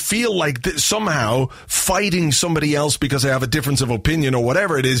 To feel like somehow fighting somebody else because they have a difference of opinion or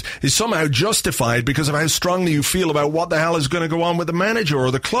whatever it is somehow justified because of how strongly you feel about what the hell is going to go on with the manager or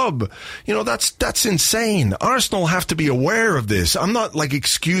the club. That's insane. Arsenal have to be aware of this. I'm not like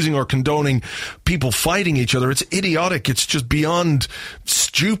excusing or condoning people fighting each other. It's idiotic. It's just beyond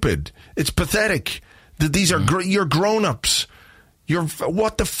stupid. It's pathetic. These are you're grown-ups.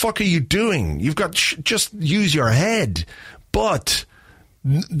 What the fuck are you doing? You've got just use your head. But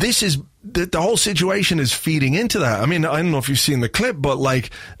this is the whole situation is feeding into that. I mean, I don't know if you've seen the clip, but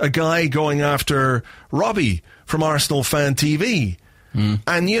like a guy going after Robbie from Arsenal Fan TV. And,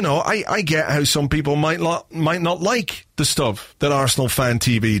 I get how some people might not like the stuff that Arsenal Fan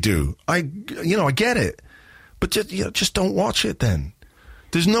TV do. I get it. But just don't watch it then.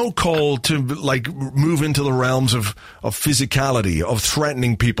 There's no call to, like, move into the realms of physicality, of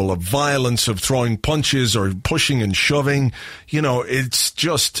threatening people, of violence, of throwing punches or pushing and shoving.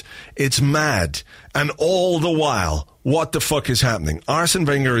 It's mad. And all the while, what the fuck is happening? Arsene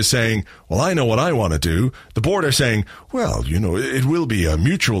Wenger is saying, well, I know what I want to do. The board are saying, well, you know, it will be a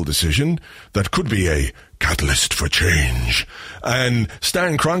mutual decision that could be a catalyst for change. And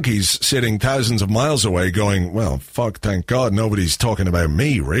Stan Kroenke's sitting thousands of miles away going, well, fuck, thank God nobody's talking about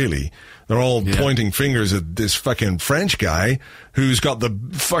me, really. They're all pointing fingers at this fucking French guy who's got the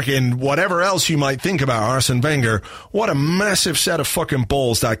fucking whatever else you might think about Arsene Wenger. What a massive set of fucking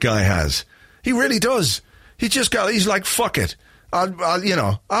balls that guy has. He really does. He's like, fuck it.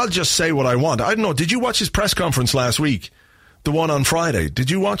 I'll just say what I want. I don't know. Did you watch his press conference last week? The one on Friday. Did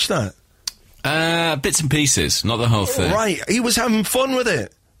you watch that? Bits and pieces, not the whole thing. Right. He was having fun with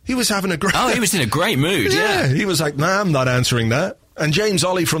it. He was having a great... Oh, he was in a great mood, yeah. He was like, nah, I'm not answering that. And James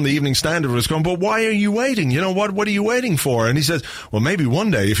Ollie from the Evening Standard was going, but why are you waiting? You know, what are you waiting for? And he says, well, maybe one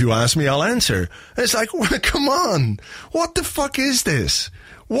day if you ask me, I'll answer. And it's like, well, come on. What the fuck is this?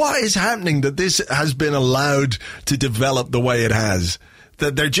 What is happening that this has been allowed to develop the way it has?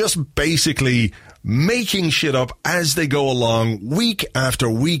 That they're just basically making shit up as they go along, week after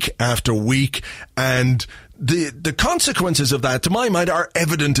week after week, and the consequences of that, to my mind, are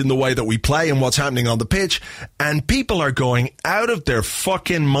evident in the way that we play and what's happening on the pitch, and people are going out of their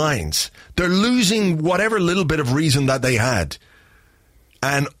fucking minds. They're losing whatever little bit of reason that they had,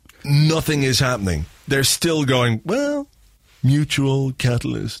 and nothing is happening. They're still going, well, mutual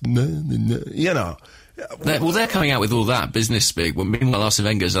catalyst, you know. They're coming out with all that business speak. Well, meanwhile, Arsene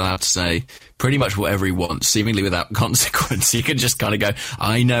Wenger's allowed to say pretty much whatever he wants, seemingly without consequence. You can just kind of go,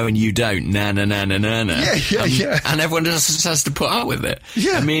 I know and you don't, na. Yeah. And everyone just has to put up with it.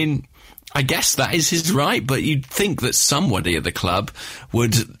 Yeah. I mean, I guess that is his right, but you'd think that somebody at the club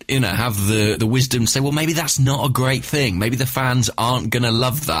would, have the wisdom to say, well, maybe that's not a great thing. Maybe the fans aren't going to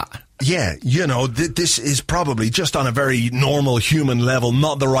love that. Yeah, this is probably just on a very normal human level,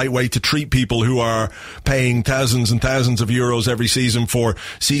 not the right way to treat people who are paying thousands and thousands of euros every season for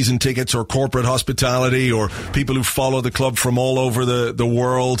season tickets or corporate hospitality, or people who follow the club from all over the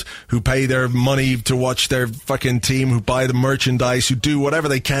world, who pay their money to watch their fucking team, who buy the merchandise, who do whatever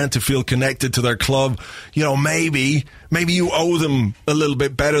they can to feel connected to their club. Maybe you owe them a little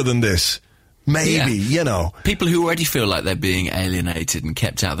bit better than this. Maybe. People who already feel like they're being alienated and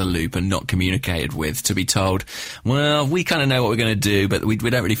kept out of the loop and not communicated with, to be told, well, we kind of know what we're going to do, but we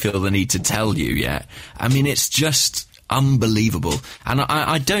don't really feel the need to tell you yet. I mean, it's just unbelievable. And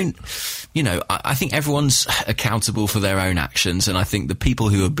I don't, I think everyone's accountable for their own actions, and I think the people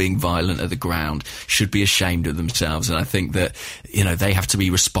who are being violent at the ground should be ashamed of themselves, and I think that, they have to be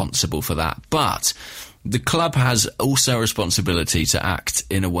responsible for that. But the club has also a responsibility to act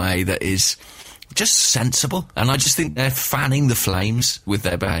in a way that is just sensible, and I just think they're fanning the flames with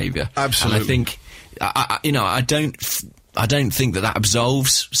their behaviour. Absolutely. And I think, I don't think that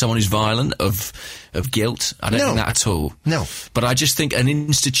absolves someone who's violent of guilt. I don't think that at all. No. But I just think an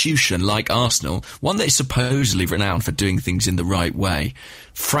institution like Arsenal, one that is supposedly renowned for doing things in the right way,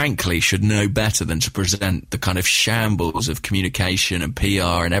 frankly should know better than to present the kind of shambles of communication and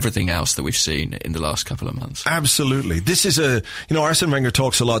PR and everything else that we've seen in the last couple of months. Absolutely. This is Arsene Wenger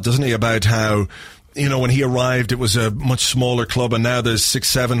talks a lot, doesn't he, about how, when he arrived, it was a much smaller club, and now there's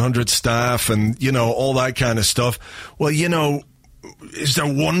 600-700 staff, and, all that kind of stuff. Well, is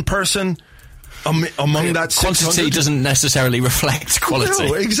there one person among that 600? Quantity doesn't necessarily reflect quality.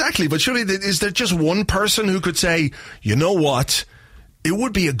 No, exactly. But surely, is there just one person who could say, you know what? It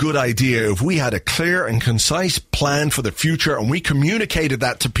would be a good idea if we had a clear and concise plan for the future, and we communicated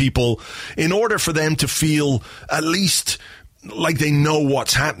that to people in order for them to feel at least like they know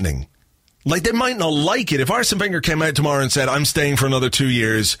what's happening. Like, they might not like it. If Arsene Wenger came out tomorrow and said, I'm staying for another 2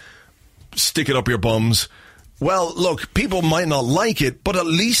 years, stick it up your bums. Well, look, people might not like it, but at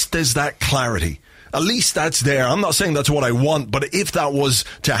least there's that clarity. At least that's there. I'm not saying that's what I want, but if that was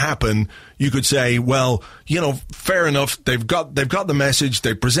to happen, you could say, well, fair enough. They've got the message.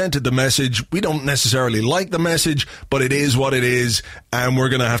 They presented the message. We don't necessarily like the message, but it is what it is, and we're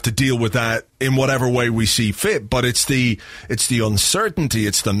going to have to deal with that in whatever way we see fit. But it's the uncertainty.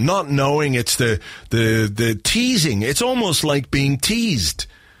 It's the not knowing. It's the teasing. It's almost like being teased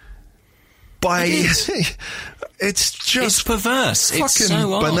by. It's just perverse. Fucking it's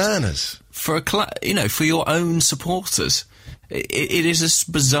so bananas. For for your own supporters. It is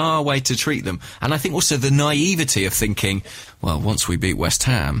a bizarre way to treat them. And I think also the naivety of thinking, well, once we beat West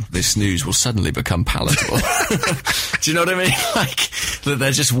Ham, this news will suddenly become palatable. Do you know what I mean? Like, that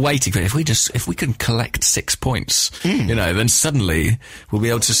they're just waiting for it. If we can collect 6 points, then suddenly we'll be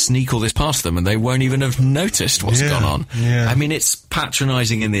able to sneak all this past them and they won't even have noticed what's gone on. Yeah. I mean, it's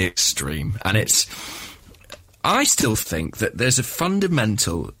patronising in the extreme. And I still think that there's a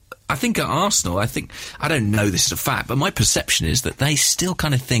fundamental I think at Arsenal, I don't know this is a fact, but my perception is that they still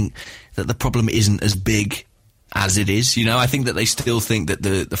kind of think that the problem isn't as big as it is. You know, I think that they still think that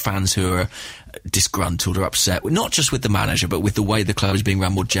the fans who are disgruntled or upset, not just with the manager, but with the way the club is being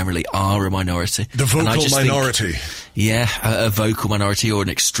run more generally, are a minority. The vocal minority. A vocal minority or an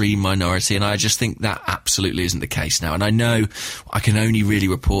extreme minority, and I just think that absolutely isn't the case now. And I know I can only really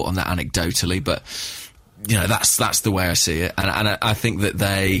report on that anecdotally, but, you know, that's the way I see it. And I think that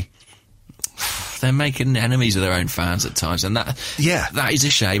they're making enemies of their own fans at times, and that is a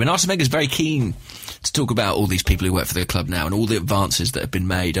shame. And Arsene Wenger is very keen to talk about all these people who work for the club now and all the advances that have been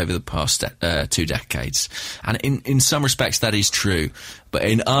made over the past 2 decades. And in some respects that is true, but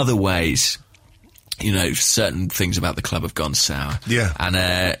in other ways, you know, certain things about the club have gone sour. Yeah, and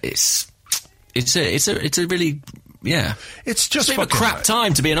it's a really. Yeah. It's just a crap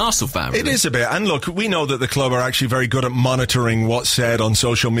time to be an Arsenal fan. Really. It is a bit. And look, we know that the club are actually very good at monitoring what's said on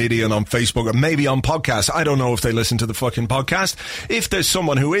social media and on Facebook and maybe on podcasts. I don't know if they listen to the fucking podcast. If there's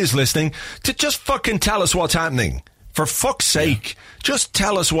someone who is listening, to just fucking tell us what's happening. For fuck's sake, just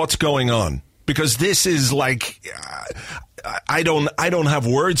tell us what's going on. Because this is like, I don't have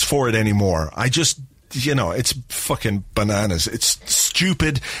words for it anymore. I just, you know, it's fucking bananas. It's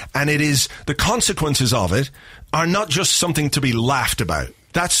stupid, and it is, the consequences of it are not just something to be laughed about.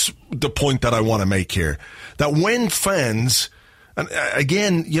 That's the point that I want to make here. That when fans, and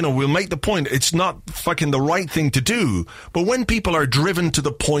again, you know, we'll make the point, it's not fucking the right thing to do, but when people are driven to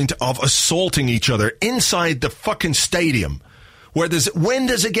the point of assaulting each other inside the fucking stadium, when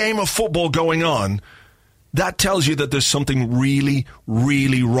there's a game of football going on, that tells you that there's something really,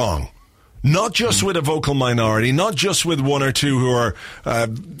 really wrong. Not just with a vocal minority, not just with one or two who are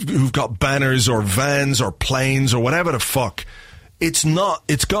who've got banners or vans or planes or whatever the fuck. It's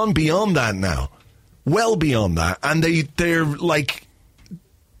gone beyond that now, well beyond that, and it's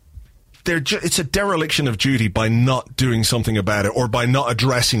a dereliction of duty by not doing something about it or by not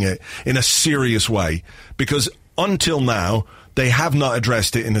addressing it in a serious way, because until now they have not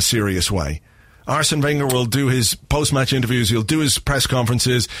addressed it in a serious way. Arsene Wenger will do his post-match interviews, he'll do his press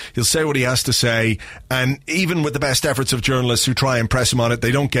conferences, he'll say what he has to say, and even with the best efforts of journalists who try and press him on it,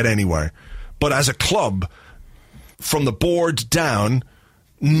 they don't get anywhere. But as a club, from the board down,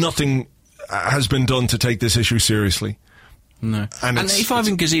 nothing has been done to take this issue seriously. No. And if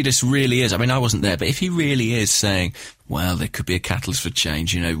Ivan Gazidis really is, I mean, I wasn't there, but if he really is saying, well, there could be a catalyst for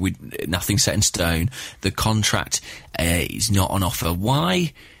change, you know, nothing's set in stone, the contract is not on offer,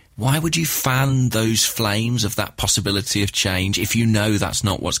 why would you fan those flames of that possibility of change if you know that's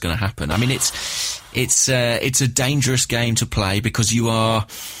not what's going to happen? I mean, it's a dangerous game to play, because you are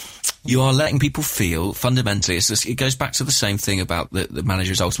letting people feel, fundamentally, it goes back to the same thing about the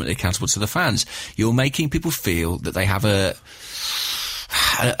manager is ultimately accountable to the fans. You're making people feel that they have an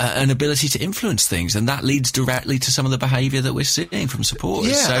ability to influence things, and that leads directly to some of the behaviour that we're seeing from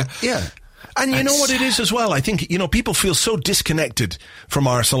supporters. Yeah. And you know what it is as well? I think, you know, people feel so disconnected from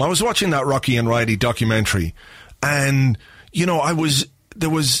Arsenal. I was watching that Rocky and Riley documentary, and, you know, it was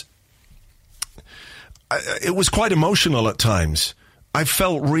quite emotional at times. I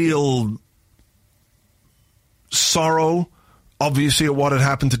felt real sorrow, obviously, at what had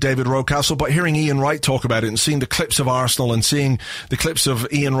happened to David Rocastle, but hearing Ian Wright talk about it and seeing the clips of Arsenal and seeing the clips of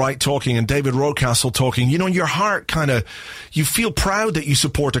Ian Wright talking and David Rocastle talking, you know, your heart kind of, you feel proud that you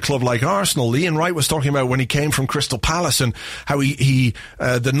support a club like Arsenal. Ian Wright was talking about when he came from Crystal Palace and how he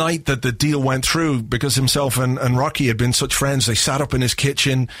the night that the deal went through, because himself and Rocky had been such friends, they sat up in his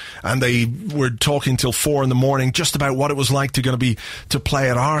kitchen and they were talking till 4 a.m. just about what it was like to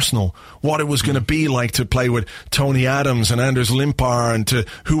play at Arsenal, what it was going to be like to play with Tony Adams and Anders Limpar, and to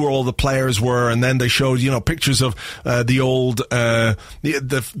who all the players were, and then they showed, you know, pictures of the old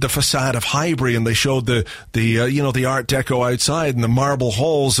the facade of Highbury, and they showed the you know, the Art Deco outside and the marble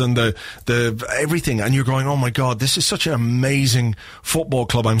halls and the everything, and you're going, oh my God, this is such an amazing football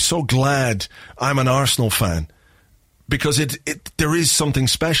club. I'm so glad I'm an Arsenal fan, because there is something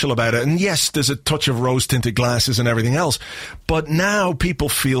special about it. And yes, there's a touch of rose-tinted glasses and everything else, but now people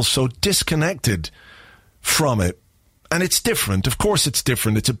feel so disconnected from it. And it's different. Of course it's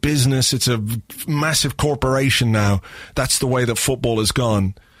different. It's a business. It's a massive corporation now. That's the way that football has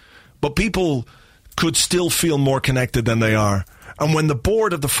gone. But people could still feel more connected than they are. And when the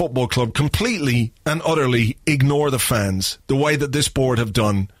board of the football club completely and utterly ignore the fans, the way that this board have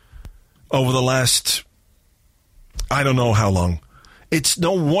done over the last, I don't know how long, it's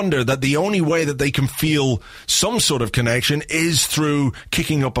no wonder that the only way that they can feel some sort of connection is through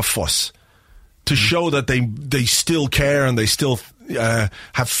kicking up a fuss, to show that they still care and they still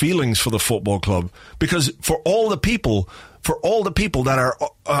have feelings for the football club. Because for all the people for all the people that are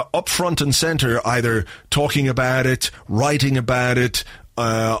up front and center, either talking about it, writing about it,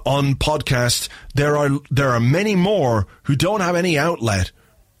 on podcasts, there are many more who don't have any outlet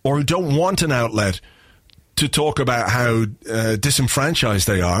or who don't want an outlet to talk about how disenfranchised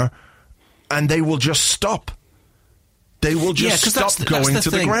they are, and they will just stop. They will just stop going to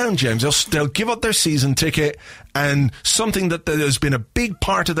the ground, James. They'll give up their season ticket, and something that has been a big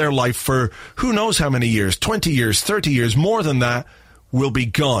part of their life for who knows how many years, 20 years, 30 years, more than that, will be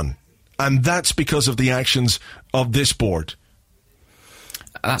gone. And that's because of the actions of this board.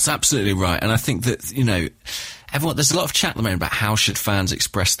 That's absolutely right. And I think that, there's a lot of chat at the moment about how should fans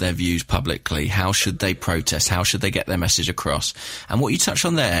express their views publicly, how should they protest, how should they get their message across. And what you touch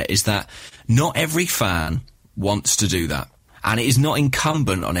on there is that not every fan wants to do that. And it is not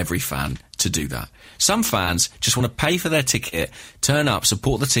incumbent on every fan to do that. Some fans just want to pay for their ticket, turn up,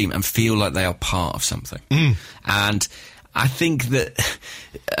 support the team, and feel like they are part of something. And I think that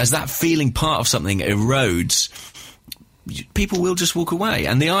as that feeling part of something erodes, people will just walk away.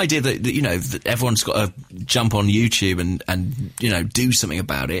 And the idea that everyone's got to jump on YouTube and do something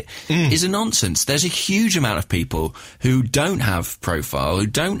about it is a nonsense. There's a huge amount of people who don't have profile, who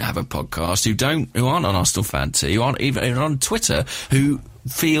don't have a podcast, who aren't on Arsenal Fan T, who aren't even on Twitter, who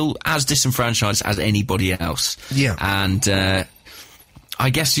feel as disenfranchised as anybody else. Yeah. And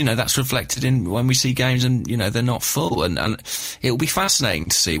I guess, that's reflected in when we see games and, they're not full. And it'll be fascinating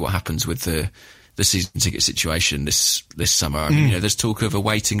to see what happens with the season ticket situation this summer. I mean, there's talk of a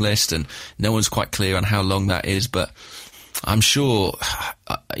waiting list, and no one's quite clear on how long that is. But I'm sure,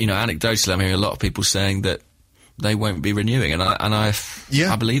 anecdotally, I'm hearing a lot of people saying that they won't be renewing, and I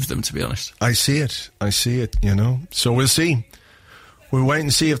believe them, to be honest. I see it. So we'll see. We'll wait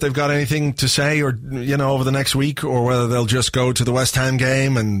and see if they've got anything to say, or over the next week, or whether they'll just go to the West Ham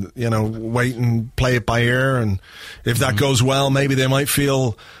game and wait and play it by ear. And if that goes well, maybe they might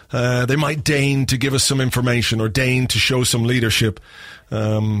feel they might deign to give us some information or deign to show some leadership. But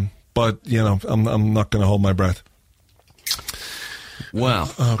I'm not going to hold my breath.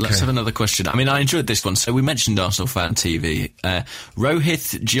 Well, Let's have another question. I mean, I enjoyed this one. So we mentioned Arsenal Fan TV.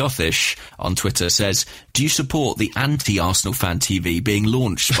 Rohith Jyotish on Twitter says, do you support the anti-Arsenal Fan TV being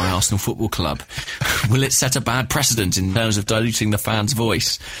launched by Arsenal Football Club? Will it set a bad precedent in terms of diluting the fans'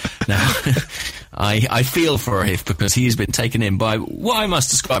 voice? Now, I feel for Rohith because he has been taken in by what I must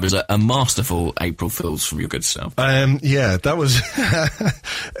describe as a masterful April Fools from your good self. That was...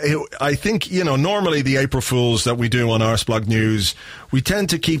 I think, normally the April Fools that we do on Arsblog News, we tend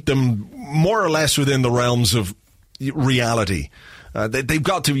to keep them more or less within the realms of reality. You've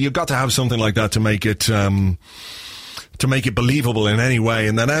got to have something like that to make it believable in any way.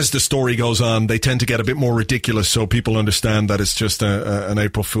 And then as the story goes on, they tend to get a bit more ridiculous, so people understand that it's just an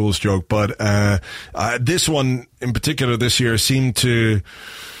April Fool's joke. But this one in particular this year seemed to,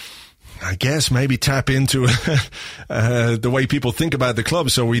 I guess, maybe tap into the way people think about the club.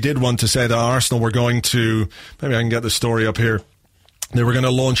 So we did want to say that Arsenal were going to, maybe I can get the story up here, they were going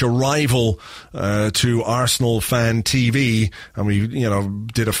to launch a rival to Arsenal Fan TV, and we,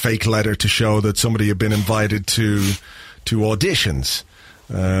 did a fake letter to show that somebody had been invited to auditions.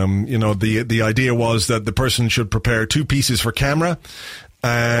 The idea was that the person should prepare 2 pieces for camera,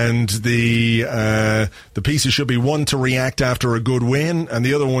 and the pieces should be one to react after a good win, and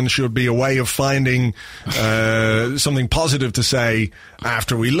the other one should be a way of finding something positive to say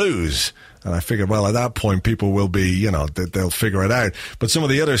after we lose. And I figured, well, at that point, people will be, they'll figure it out. But some of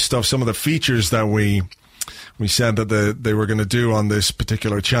the other stuff, some of the features that we said that they were going to do on this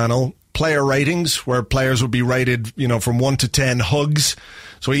particular channel, player ratings, where players would be rated, from 1 to 10 hugs.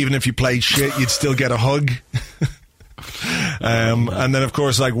 So even if you played shit, you'd still get a hug. And then, of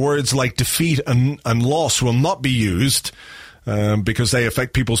course, like words like defeat and loss will not be used. Because they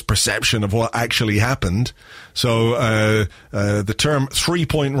affect people's perception of what actually happened. So the term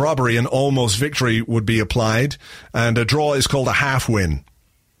 3-point robbery and almost victory would be applied, and a draw is called a half win.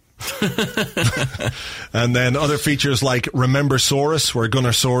 And then other features like Remember Saurus, where Gunnar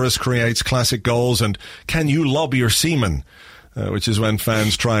Saurus creates classic goals, and Can You Lob Your Seaman? Which is when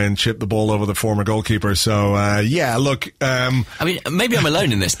fans try and chip the ball over the former goalkeeper. So, look... I mean, maybe I'm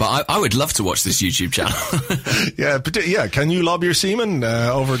alone in this, but I would love to watch this YouTube channel. Can you lob your semen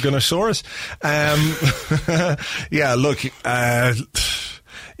over Gunnersaurus?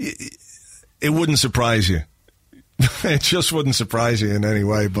 It wouldn't surprise you. It just wouldn't surprise you in any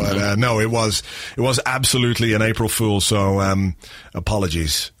way, but no, it was absolutely an April Fool. So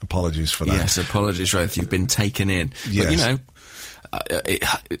apologies for that. Yes, apologies, Roth. You've been taken in. Yes. But,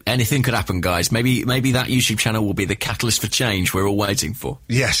 anything could happen, guys. Maybe that YouTube channel will be the catalyst for change we're all waiting for.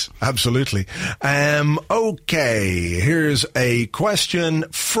 Yes, absolutely. Okay, here's a question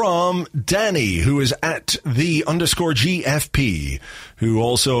from Danny, who is at _GFP, who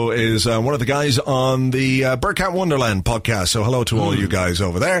also is one of the guys on the Bergkamp Wonderland podcast. So hello to all you guys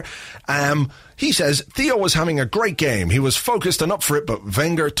over there. He says, Theo was having a great game. He was focused and up for it, but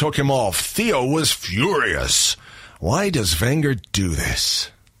Wenger took him off. Theo was furious. Why does Wenger do this?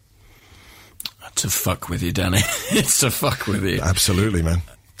 To fuck with you, Danny. It's to fuck with you. Absolutely, man.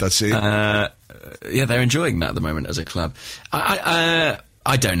 That's it. Yeah, they're enjoying that at the moment as a club. I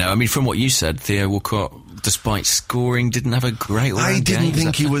don't know. I mean, from what you said, Theo Walcott, despite scoring, didn't have a great I didn't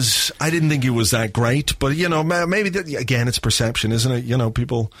think he was that great, but you know, maybe again, it's perception, isn't it? You know,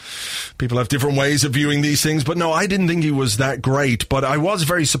 people have different ways of viewing these things, but no, I didn't think he was that great. But I was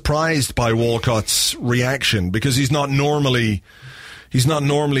very surprised by Walcott's reaction, because he's not normally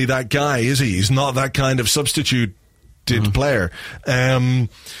that guy, is he? He's not that kind of substituted player.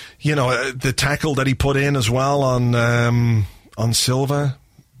 You know, the tackle that he put in as well on Silva.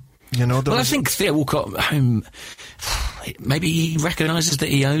 You know, I think Theo Walcott, maybe he recognises that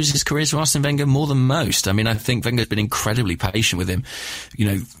he owes his career to Arsene Wenger more than most. I mean, I think Wenger's been incredibly patient with him, you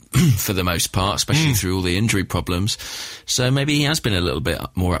know, for the most part, especially through all the injury problems. So maybe he has been a little bit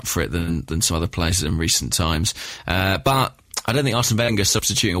more up for it than some other players in recent times. But I don't think Arsene Wenger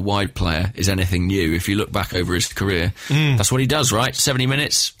substituting a wide player is anything new. If you look back over his career, that's what he does, right? 70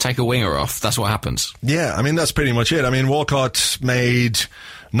 minutes, take a winger off. That's what happens. Yeah, I mean, that's pretty much it. I mean, Walcott made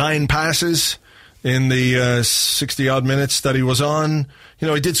 9 passes in the 60-odd minutes that he was on. You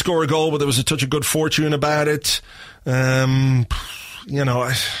know, he did score a goal, but there was a touch of good fortune about it. You know,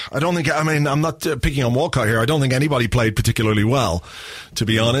 I don't think, I mean, I'm not picking on Walcott here. I don't think anybody played particularly well, to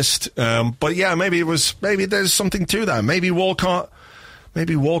be honest. But yeah, maybe there's something to that. Maybe Walcott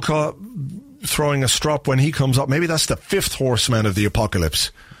throwing a strop when he comes up, maybe that's the 5th horseman of the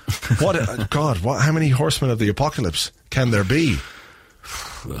apocalypse. How many horsemen of the apocalypse can there be?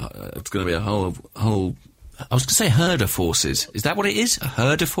 It's going to be a whole, I was going to say herd of horses. Is that what it is? A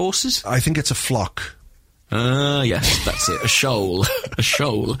herd of horses? I think it's a flock. Yes, that's it. A shoal. A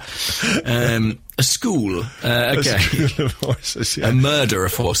shoal. A school. Okay. A school of horses, yeah. A murder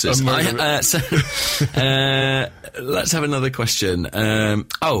of horses. Let's have another question.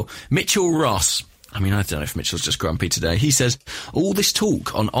 Mitchell Ross. I mean, I don't know if Mitchell's just grumpy today. He says, all this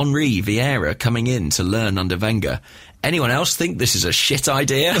talk on Henri Vieira coming in to learn under Wenger. Anyone else think this is a shit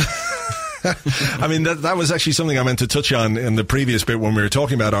idea? I mean, that was actually something I meant to touch on in the previous bit when we were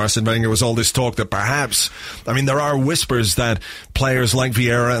talking about Arsene Wenger, was all this talk that perhaps, I mean, there are whispers that players like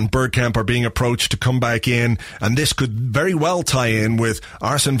Vieira and Bergkamp are being approached to come back in, and this could very well tie in with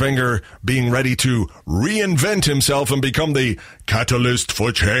Arsene Wenger being ready to reinvent himself and become the catalyst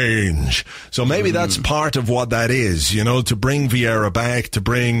for change. So maybe that's part of what that is, you know, to bring Vieira back, to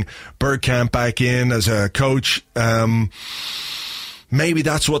bring Bergkamp back in as a coach. Maybe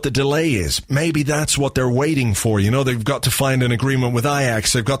that's what the delay is. Maybe that's what they're waiting for. You know, they've got to find an agreement with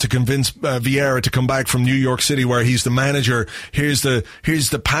Ajax. They've got to convince Vieira to come back from New York City, where he's the manager. Here's the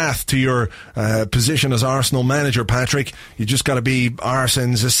path to your position as Arsenal manager, Patrick. You just got to be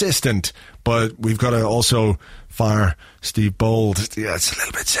Arsene's assistant. But we've got to also fire Steve Bold. Yeah, it's a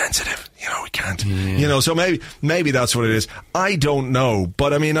little bit sensitive. You know, we can't. Yeah. You know, so maybe that's what it is. I don't know.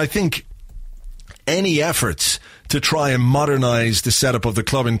 But I mean, I think any efforts to try and modernise the setup of the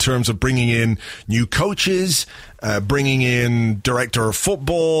club in terms of bringing in new coaches, bringing in director of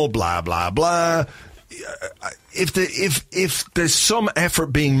football, blah, blah, blah. If there's some effort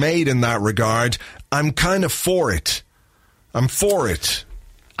being made in that regard, I'm kind of for it. I'm for it.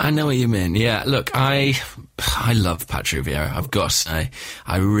 I know what you mean. Yeah, look, I love Patrick Vieira. I've got to say,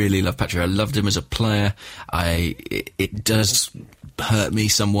 I really love Patrick. I loved him as a player. It does hurt me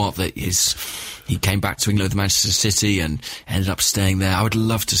somewhat that he came back to England with Manchester City and ended up staying there. I would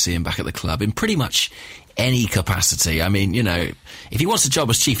love to see him back at the club in pretty much any capacity. I mean, you know, if he wants a job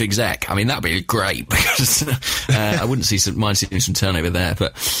as chief exec, I mean, that'd be great, because I wouldn't mind seeing some turnover there.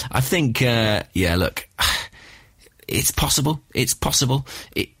 But I think, look, it's possible. It's possible.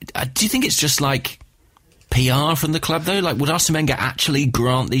 Do you think it's just like PR from the club, though? Like, would Arsene Wenger actually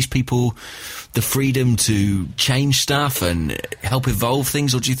grant these people the freedom to change stuff and help evolve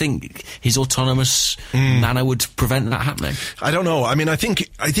things, or do you think his autonomous manner would prevent that happening? I don't know. I mean, I think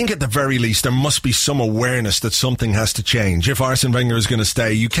at the very least there must be some awareness that something has to change. If Arsene Wenger is going to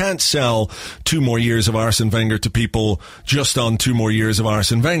stay, you can't sell 2 more years of Arsene Wenger to people just on 2 more years of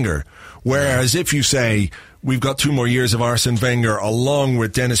Arsene Wenger. Whereas if you say, we've got 2 more years of Arsene Wenger, along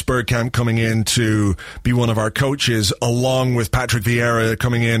with Dennis Bergkamp coming in to be one of our coaches, along with Patrick Vieira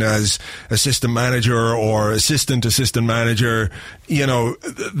coming in as assistant manager or assistant manager. You know,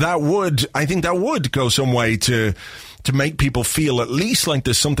 I think that would go some way to make people feel at least like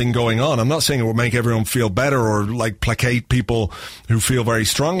there's something going on. I'm not saying it will make everyone feel better or like placate people who feel very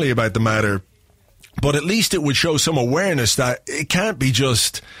strongly about the matter, but at least it would show some awareness that it can't be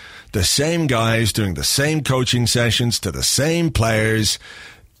just the same guys doing the same coaching sessions to the same players,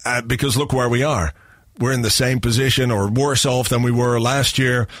 because look where we are. We're in the same position or worse off than we were last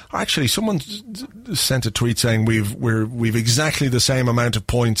year. Actually, someone sent a tweet saying we've exactly the same amount of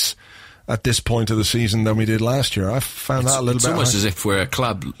points at this point of the season than we did last year. I found that a little bit hard. It's almost as if we're a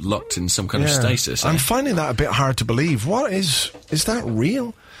club locked in some kind of stasis. I'm finding that a bit hard to believe. What is that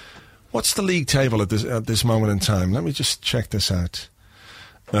real? What's the league table at this moment in time? Let me just check this out.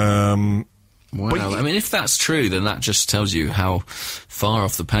 Wow. I mean, if that's true, then that just tells you how far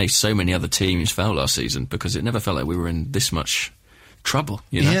off the pace so many other teams fell last season, because it never felt like we were in this much trouble.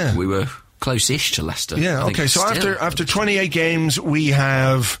 You know, we were close-ish to Leicester. Yeah, okay, so after 28 games, we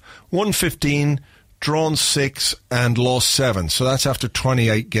have won 15, drawn 6, and lost 7. So that's after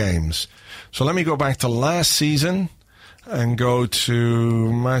 28 games. So let me go back to last season and go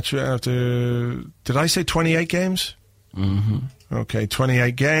to match after... Did I say 28 games? Mm-hmm. Okay,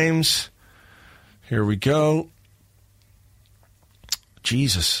 28 games. Here we go.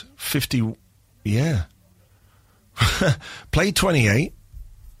 Jesus, 50... Yeah. Played 28.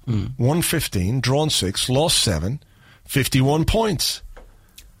 Won 15, drawn 6, lost 7, 51 points.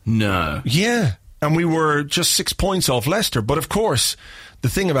 No. Yeah, and we were just 6 points off Leicester. But of course, the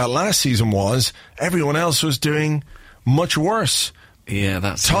thing about last season was everyone else was doing much worse. Yeah,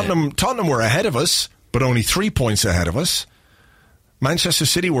 that's Tottenham were ahead of us, but only 3 points ahead of us. Manchester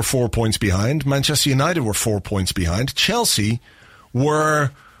City were 4 points behind. Manchester United were 4 points behind. Chelsea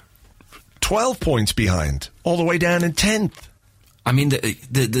were 12 points behind, all the way down in 10th. I mean,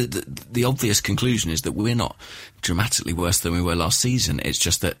 the obvious conclusion is that we're not dramatically worse than we were last season. It's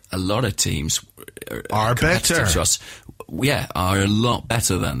just that a lot of teams are better to us. Yeah, are a lot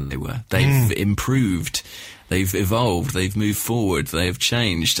better than they were. They've improved, they've evolved, they've moved forward, they've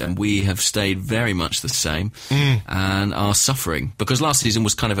changed, and we have stayed very much the same and are suffering. Because last season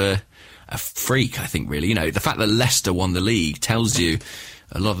was kind of a freak, I think, really. You know, the fact that Leicester won the league tells you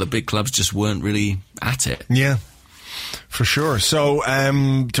a lot of the big clubs just weren't really at it. Yeah. For sure. So,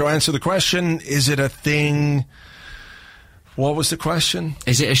 to answer the question, is it a thing? What was the question?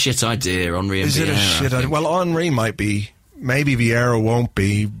 Is it a shit idea, Henry and Vieira? Is it a shit idea? Well, Henry might be. Maybe Vieira won't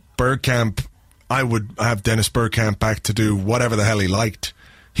be. Bergkamp, I would have Dennis Bergkamp back to do whatever the hell he liked.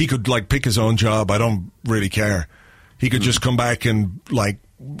 He could, pick his own job. I don't really care. He could just come back and,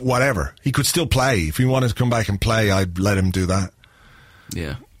 whatever. He could still play. If he wanted to come back and play, I'd let him do that.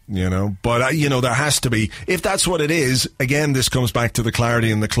 Yeah. You know, but, there has to be, if that's what it is, again, this comes back to the clarity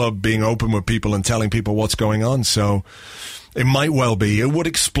in the club being open with people and telling people what's going on. So it might well be. It would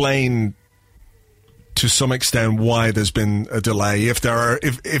explain to some extent why there's been a delay. If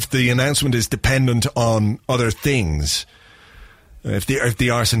the announcement is dependent on other things, if the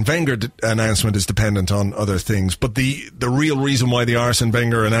Arsene Wenger announcement is dependent on other things, but the real reason why the Arsene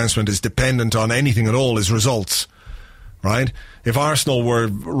Wenger announcement is dependent on anything at all is results. Right? If Arsenal were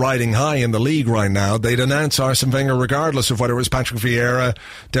riding high in the league right now, they'd announce Arsene Wenger regardless of whether it was Patrick Vieira,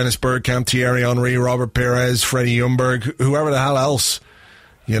 Dennis Bergkamp, Thierry Henry, Robert Pires, Freddie Ljungberg, whoever the hell else.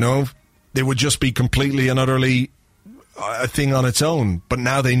 You know, they would just be completely and utterly a thing on its own. But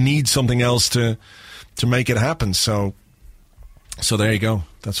now they need something else to make it happen. So there you go.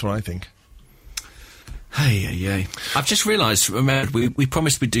 That's what I think. Hey. I've just realised, we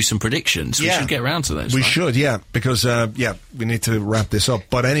promised we'd do some predictions. We should get around to those. We should, because, we need to wrap this up.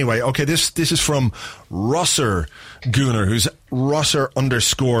 But anyway, okay, this is from Rosser Gunnar, who's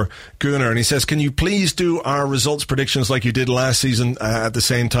Rosser_Gunnar, and he says, can you please do our results predictions like you did last season at the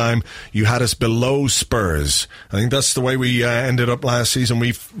same time? You had us below Spurs. I think that's the way we ended up last season.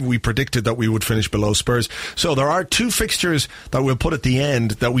 We predicted that we would finish below Spurs. So there are 2 fixtures that we'll put at the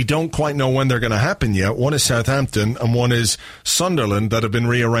end that we don't quite know when they're going to happen yet. One is Southampton and one is Sunderland that have been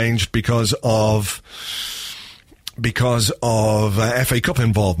rearranged because of FA Cup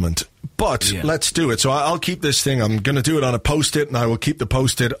involvement. But let's do it. So I'll keep this thing. I'm going to do it on a post-it, and I will keep the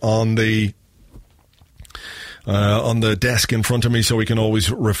post-it on the desk in front of me so we can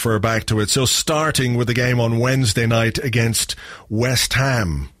always refer back to it. So starting with the game on Wednesday night against West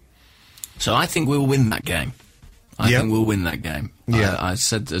Ham. So I think we'll win that game. I think we'll win that game. Yeah. I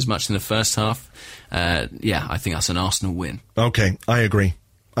said as much in the first half. I think that's an Arsenal win. Okay, I agree.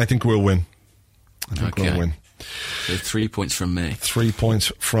 I think we'll win. I think we'll win. So 3 points from me. 3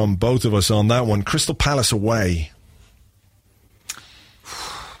 points from both of us on that one. Crystal Palace away.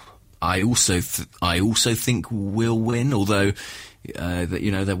 I also think we'll win, although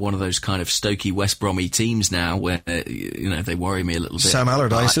they're one of those kind of Stokey West Brommy teams now where they worry me a little bit. Sam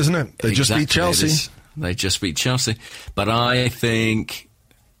Allardyce, isn't it? They just beat Chelsea. They just beat Chelsea, but I think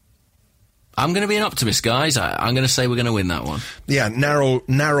I'm going to be an optimist, guys. I'm going to say we're going to win that one. Yeah,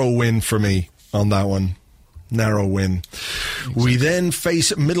 narrow win for me on that one. Narrow win. Exactly. We then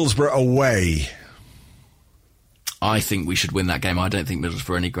face Middlesbrough away. I think we should win that game. I don't think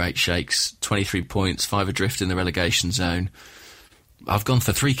Middlesbrough are any great shakes. 23 points, 5 adrift in the relegation zone. I've gone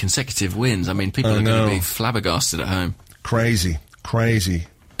for 3 consecutive wins. I mean, people are going to be flabbergasted at home. Crazy.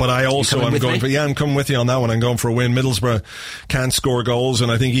 But I also I'm coming with you on that one. I'm going for a win. Middlesbrough can't score goals,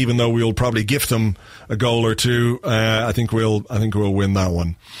 and I think even though we'll probably gift them a goal or two, I think we'll win that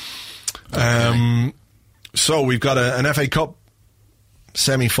one. Okay. So we've got an FA Cup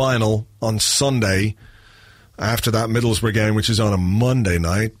semi-final on Sunday after that Middlesbrough game, which is on a Monday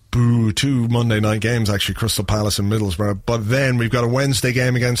night. Boo, 2 Monday night games, actually, Crystal Palace and Middlesbrough. But then we've got a Wednesday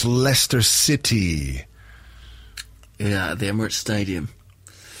game against Leicester City. Yeah, at the Emirates Stadium.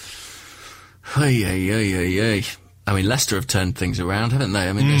 Hey. I mean, Leicester have turned things around, haven't they?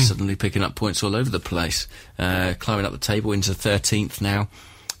 I mean, they're suddenly picking up points all over the place. Climbing up the table into 13th now.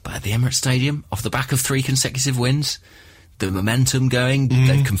 But at the Emirates Stadium, off the back of 3 consecutive wins, the momentum going,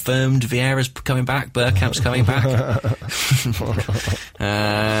 they've confirmed Vieira's coming back, Bergkamp's coming back.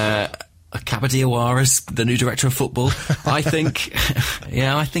 Kaba Diawara's the new director of football. I think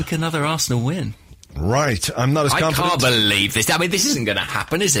another Arsenal win. Right, I'm not as confident. I can't believe this. I mean, this isn't going to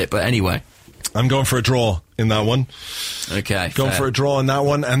happen, is it? But anyway. I'm going for a draw in that one. Okay. Going for a draw in that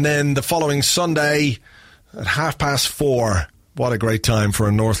one. And then the following Sunday at 4:30. What a great time for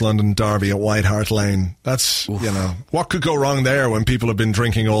a North London derby at White Hart Lane. That's, what could go wrong there when people have been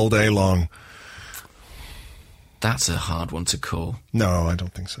drinking all day long? That's a hard one to call. No, I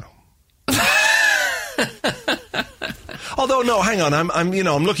don't think so. Although, no, hang on. I'm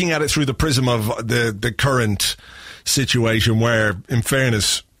looking at it through the prism of the current situation where, in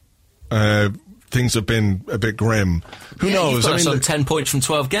fairness, things have been a bit grim. Who knows? You've got 10 points from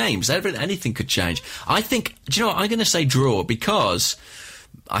 12 games. Anything could change. I think, do you know what? I'm going to say draw because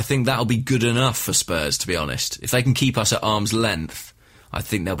I think that'll be good enough for Spurs, to be honest. If they can keep us at arm's length, I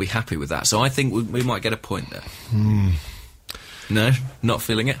think they'll be happy with that. So I think we might get a point there. No? Not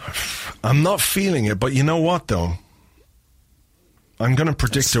feeling it? I'm not feeling it, but you know what, though? I'm going to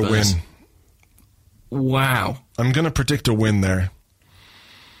predict a win. Wow. I'm going to predict a win there.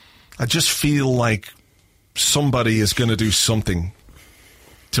 I just feel like somebody is going to do something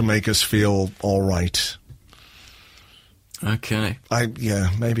to make us feel all right. Okay.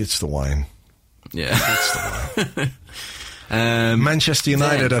 Maybe it's the wine. Yeah. It's the wine. Manchester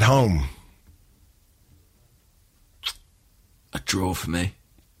United at home. A draw for me.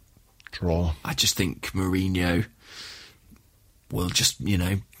 Draw. I just think Mourinho will just,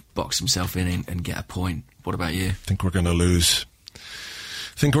 box himself in and get a point. What about you? I think we're going to lose.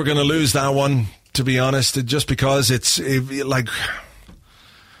 That one, to be honest, just because it's Mourinho,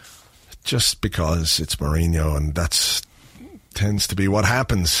 and that's tends to be what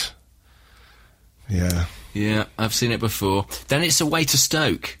happens. Yeah. Yeah, I've seen it before. Then it's away to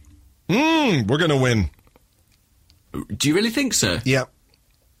Stoke. We're going to win. Do you really think so? Yeah.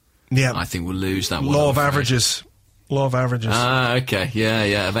 Yeah. I think we'll lose that one. Law of averages. Ah, okay.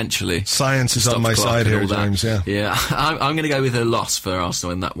 Yeah, eventually. Science is on my side here, James, yeah. Yeah, I'm going to go with a loss for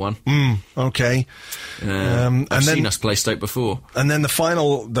Arsenal in that one. Okay. I've seen us play Stoke before. And then the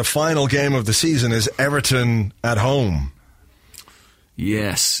final game of the season is Everton at home.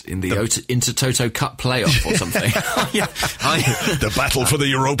 Yes, in the Intertoto Cup playoff or something. The battle for the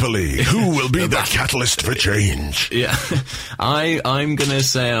Europa League. Who will be the catalyst for change? Yeah, I'm going to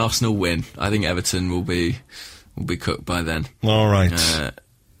say Arsenal win. I think Everton will be cooked by then. All right.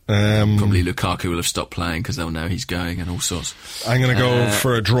 Probably Lukaku will have stopped playing because they'll know he's going and all sorts. I'm going to go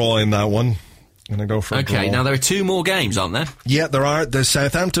for a draw in that one. I'm going to go for a draw. Okay, now there are 2 more games, aren't there? Yeah, there are. There's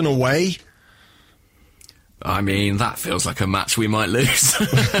Southampton away. I mean, that feels like a match we might lose.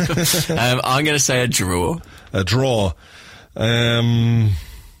 I'm going to say a draw. A draw. I'm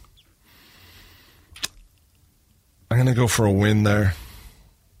going to go for a win there.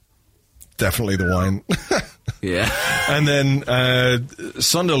 Definitely the wine. Yeah. And then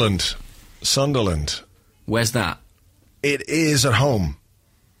Sunderland. Where's that? It is at home.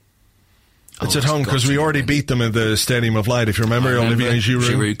 It's at home because we already beat them in the Stadium of Light, if you remember. Olivier Giroud.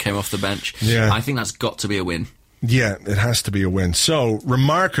 Giroud came off the bench. Yeah. I think that's got to be a win. Yeah, it has to be a win. So,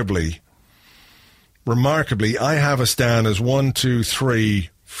 remarkably, remarkably, I have us down as 1, 2, 3,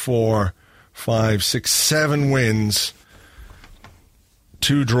 4, 5, 6, 7 wins,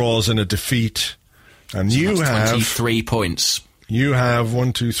 2 draws and a defeat. And so you have 23 points. You have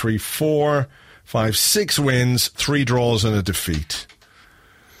 1, 2, 3, 4, 5, 6 wins, 3 draws and a defeat.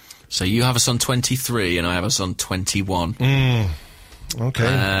 So you have us on 23 and I have us on 21.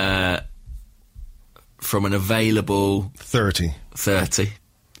 Okay. From an available 30. That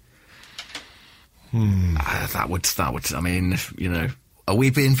would. I mean, you know, are we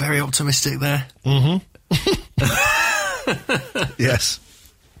being very optimistic there? Mm-hmm. Yes,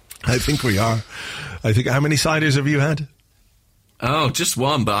 I think we are. I think. How many ciders have you had? Oh, just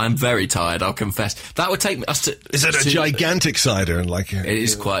one, but I'm very tired, I'll confess. That would take us to... Is it a gigantic cider? Like it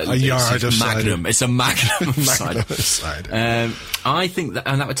is quite... a yard of magnum. cider. It's a magnum cider. I think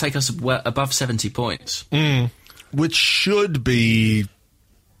that would take us above 70 points. Which should be,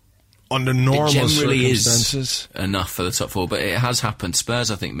 under normal circumstances... Is enough for the top 4, but it has happened.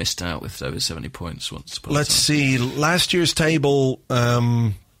 Spurs, I think, missed out with over 70 points once upon a time. Let's see. Last year's table...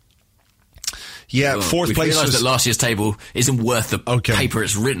 fourth place. We realised that last year's table isn't worth the paper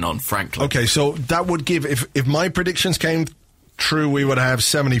it's written on, frankly. Okay, so that would give... If my predictions came true, we would have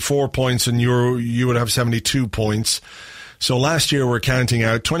 74 points and you would have 72 points. So last year we're counting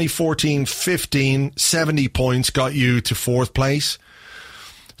out 2014-15, 70 points got you to 4th place.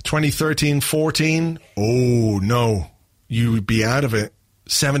 2013-14, oh no, you would be out of it.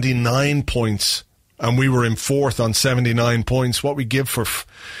 79 points. And we were in 4th on 79 points. What we give for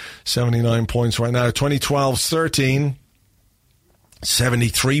 79 points right now. 2012-13,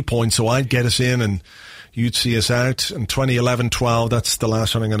 73 points. So I'd get us in and you'd see us out. And 2011-12, that's the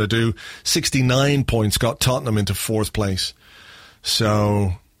last one I'm going to do. 69 points got Tottenham into 4th place.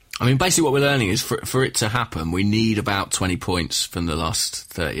 So... I mean, basically what we're learning is for it to happen, we need about 20 points from the last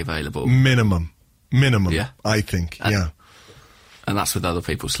 30 available. Minimum, yeah. I think, yeah. And that's with other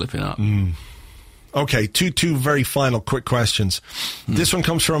people slipping up. Okay, two very final quick questions. This one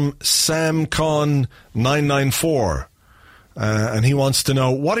comes from SamCon994, and he wants to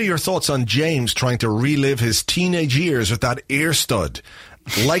know, what are your thoughts on James trying to relive his teenage years with that ear stud?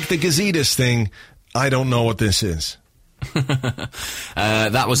 Like the Gazidis thing, I don't know what this is.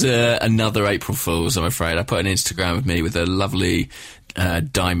 That was another April Fool's, I'm afraid. I put an Instagram of me with a lovely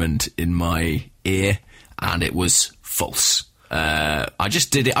diamond in my ear, and it was false. I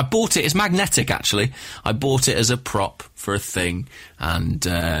just did it. I bought it. It's magnetic, actually. I bought it as a prop for a thing, and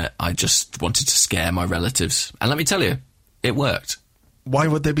I just wanted to scare my relatives. And let me tell you, it worked. Why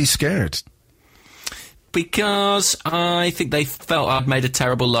would they be scared? Because I think they felt I'd made a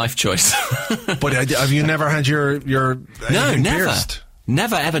terrible life choice. But have you never had your no, never, pierced?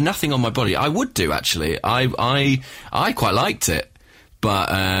 Never, ever, nothing on my body. I would do, actually. I quite liked it,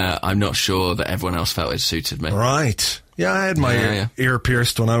 but I'm not sure that everyone else felt it suited me. Right. Yeah, I had my ear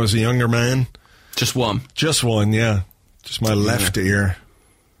pierced when I was a younger man. Just one? Just one, yeah. Just my left ear.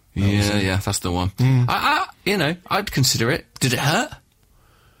 That's the one. I'd consider it. Did it hurt?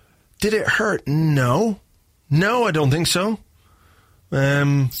 Did it hurt? No. No, I don't think so.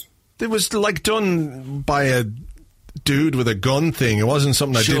 It was like done by a dude with a gun thing. It wasn't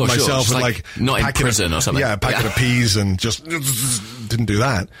something I did myself with like not in prison or something. Yeah, a packet of peas and just didn't do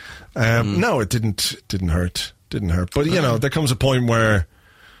that. No, it didn't hurt. Didn't hurt. But, there comes a point where,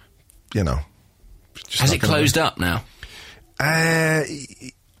 Has it closed up now? I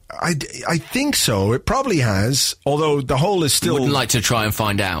think so. It probably has, although the hole is still... You wouldn't like to try and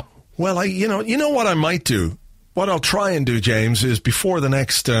find out? Well, you know what I might do? What I'll try and do, James, is before the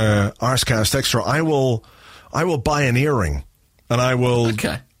next Arscast Extra, I will buy an earring, and I will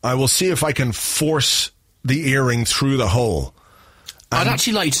see if I can force the earring through the hole. I'd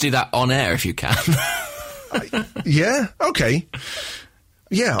actually like you to do that on air if you can. Yeah? Okay.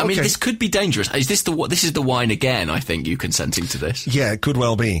 Yeah, okay. I mean, this could be dangerous. This is the wine again, I think, you consenting to this. Yeah, it could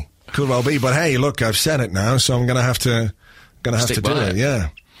well be. But hey, look, I've said it now, so I'm going to have to do it. Yeah.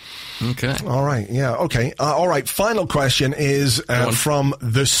 Okay. All right. Yeah. Okay. All right. Final question is from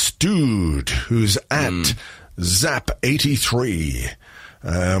the Stewed, who's at Zap83.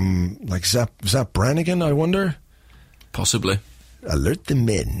 Like Zap Brannigan, I wonder? Possibly. Alert the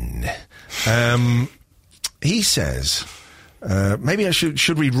men. He says, maybe I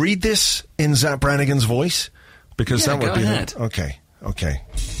should we read this in Zap Brannigan's voice? Because that would be ahead. Okay.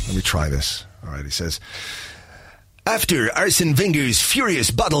 Let me try this. All right. He says, after Arsene Wenger's furious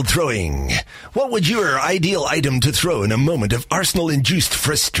bottle throwing, what would your ideal item to throw in a moment of Arsenal-induced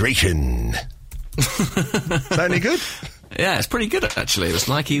frustration? Is that any good? Yeah, it's pretty good, actually. It was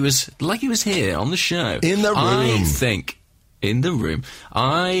like he was here on the show. In the room. I think In the room.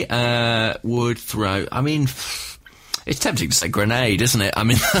 I would throw... I mean... It's tempting to say grenade, isn't it? I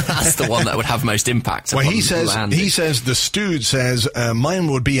mean, that's the one that would have most impact. Well, he says the steward says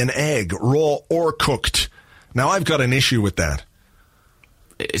mine would be an egg, raw or cooked. Now, I've got an issue with that.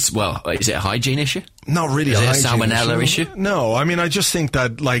 Is it a hygiene issue? Not really. Is it a salmonella issue? No, I mean, I just think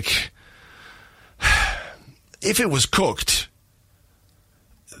that, like, if it was cooked,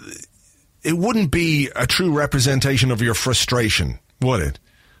 it wouldn't be a true representation of your frustration, would it?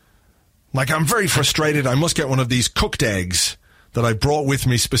 Like, I'm very frustrated. I must get one of these cooked eggs that I brought with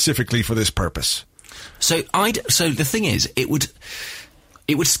me specifically for this purpose. So the thing is, it would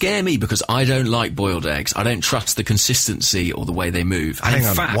scare me because I don't like boiled eggs. I don't trust the consistency or the way they move. And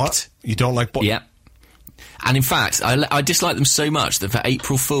Hang on, what? You don't like boiled? Yeah. And in fact, I dislike them so much that for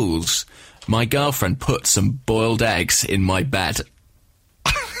April Fools, my girlfriend put some boiled eggs in my bed.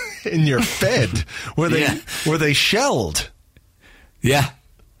 In your bed? Were they shelled? Yeah.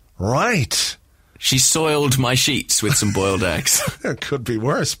 Right. She soiled my sheets with some boiled eggs. It could be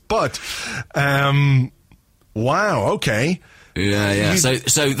worse, but wow, okay. Yeah.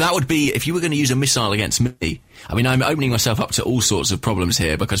 So that would be, if you were going to use a missile against me, I mean, I'm opening myself up to all sorts of problems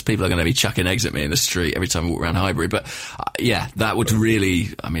here because people are going to be chucking eggs at me in the street every time I walk around Highbury, but that would really,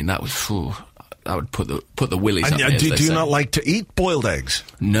 I mean, that would put the willies up. Do you not like to eat boiled eggs?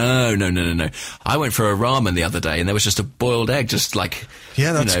 No. I went for a ramen the other day, and there was just a boiled egg, just like...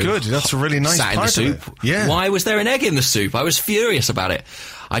 Yeah, that's good. That's a really nice sat part in the soup. Of it. Yeah. Why was there an egg in the soup? I was furious about it.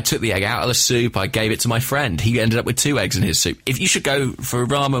 I took the egg out of the soup, I gave it to my friend. He ended up with 2 eggs in his soup. If you should go for a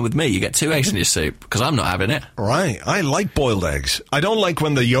ramen with me, you get 2 eggs in your soup, because I'm not having it. Right. I like boiled eggs. I don't like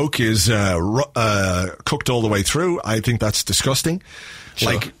when the yolk is cooked all the way through. I think that's disgusting.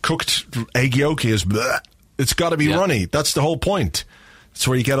 Sure. Like, cooked egg yolk is bleh. It's got to be runny. That's the whole point. That's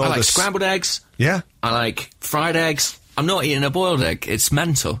where you get all I like this... scrambled eggs. Yeah. I like fried eggs. I'm not eating a boiled egg. It's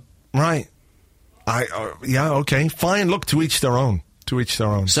mental. Right. Okay. Fine. Look, to each their own. To each their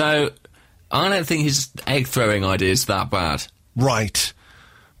own. So, I don't think his egg throwing idea is that bad. Right.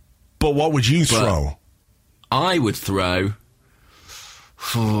 But what would you throw? I would throw...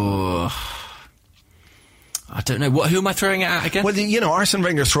 I don't know. Who am I throwing it at again? Well, you know, Arsene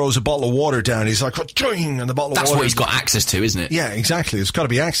Wenger throws a bottle of water down. He's like, and the bottle of water... That's what he's got access to, isn't it? Yeah, exactly. There's got to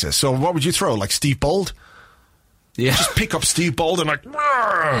be access. So what would you throw? Like Steve Bold? Yeah. Just pick up Steve Bold and like...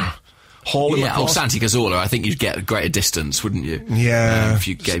 haul him across. Or Santi Cazorla. I think you'd get a greater distance, wouldn't you? Yeah. If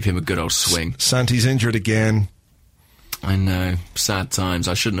you gave him a good old swing. Santi's injured again. I know. Sad times.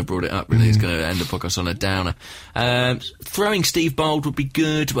 I shouldn't have brought it up, really. It's going to end the podcast on a downer. Throwing Steve Bold would be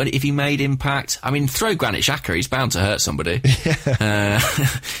good if he made impact. I mean, throw Granit Xhaka. He's bound to hurt somebody. Yeah.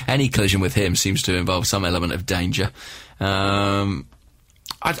 Any collision with him seems to involve some element of danger. I'd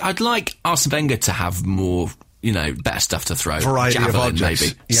like Arsene Wenger to have more, better stuff to throw. Variety Javelin, of objects.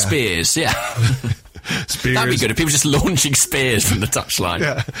 maybe. Yeah. Spears, yeah. Spears. That'd be good if people just launching spears from the touchline.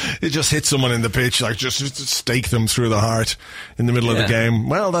 Yeah, it just hit someone in the pitch, like just stake them through the heart in the middle of the game.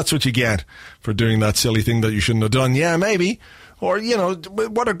 Well, that's what you get for doing that silly thing that you shouldn't have done. Yeah, maybe. Or,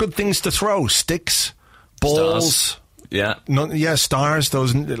 what are good things to throw? Sticks? Balls? Stars. Yeah. Stars,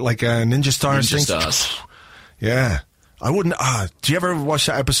 those like ninja stars. Ninja stars. Yeah. I wouldn't... do you ever watch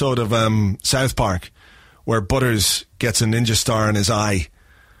that episode of South Park where Butters gets a ninja star in his eye?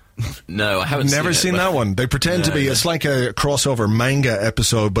 No, I haven't Never seen that one. They pretend to be... No. It's like a crossover manga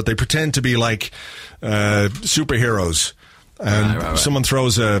episode, but they pretend to be like superheroes. And right. someone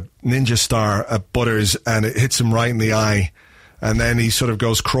throws a ninja star at Butters and it hits him right in the eye. And then he sort of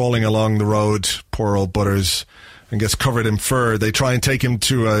goes crawling along the road, poor old Butters, and gets covered in fur. They try and take him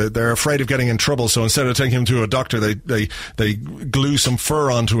to they're afraid of getting in trouble, so instead of taking him to a doctor, they glue some fur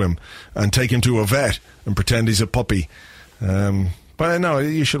onto him and take him to a vet and pretend he's a puppy. But no,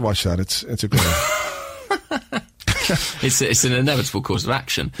 you should watch that. It's a good one. It's an inevitable course of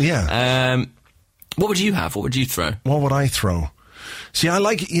action. Yeah. What would you have? What would you throw? What would I throw? See, I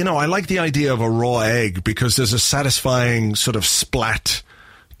like the idea of a raw egg because there's a satisfying sort of splat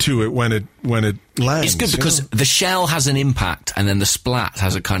to it when it lands. It's good because the shell has an impact and then the splat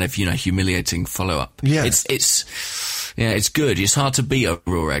has a kind of, humiliating follow-up. Yeah. It's good. It's hard to beat a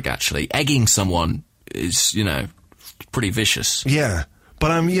raw egg, actually. Egging someone is, pretty vicious. Yeah.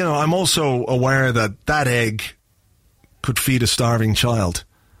 But I'm also aware that egg could feed a starving child.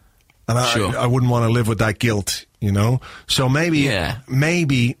 And I wouldn't want to live with that guilt, So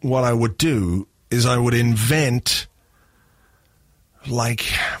maybe what I would do is I would invent like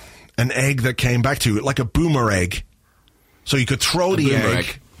an egg that came back to you, like a boomerang. So you could throw the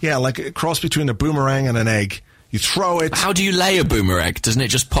egg. Yeah, like a cross between a boomerang and an egg. You throw it. How do you lay a boomer egg? Doesn't it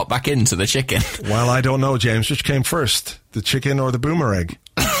just pop back into the chicken? Well, I don't know, James. Which came first, the chicken or the boomer egg?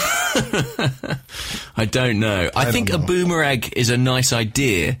 I don't know. I think a boomer egg is a nice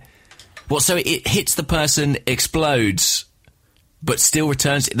idea. What? So it hits the person, explodes, but still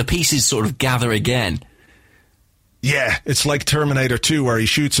returns. The pieces sort of gather again. Yeah, it's like Terminator 2, where he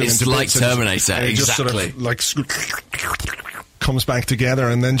shoots it. It's into like bits Terminator, and it just exactly. sort of like comes back together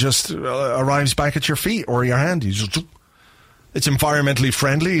and then just arrives back at your feet or your hand. It's environmentally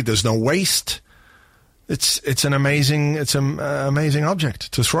friendly. There's no waste. It's an amazing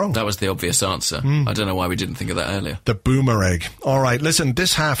object to throw. That was the obvious answer. I don't know why we didn't think of that earlier. The boomer egg. All right, listen,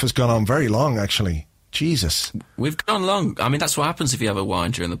 this half has gone on very long, actually. Jesus. We've gone long. I mean, that's what happens if you have a wine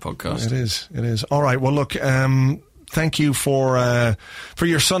during the podcast. It is. All right, well, look, thank you for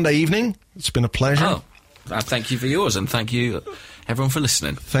your Sunday evening. It's been a pleasure. Oh, thank you for yours, and thank you, everyone, for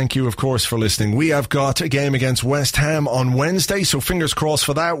listening. Thank you, of course, for listening. We have got a game against West Ham on Wednesday, so fingers crossed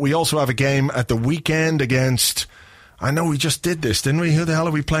for that. We also have a game at the weekend against... I know we just did this, didn't we? Who the hell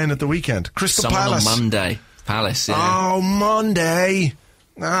are we playing at the weekend? Crystal Palace. On Monday. Palace, yeah. Oh, Monday.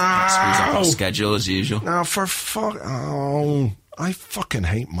 Oh. Schedule as usual. No, for fuck... Oh, I fucking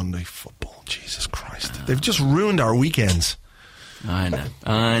hate Monday football. Jesus Christ. They've just ruined our weekends. I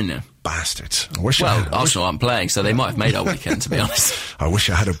know. Bastards. Arsenal aren't playing, so they might have made our weekend, to be honest. I wish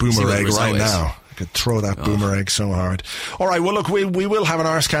I had a boomer egg right now. I could throw that boomer egg so hard. All right, well, look, we will have an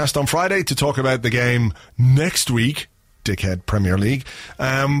Arsecast on Friday to talk about the game next week, Dickhead Premier League.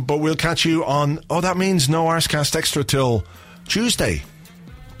 But we'll catch you on... Oh, that means no Arsecast Extra till Tuesday.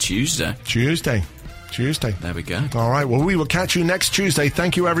 Tuesday. There we go. All right, well, we will catch you next Tuesday.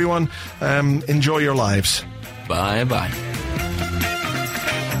 Thank you, everyone. Enjoy your lives. Bye-bye.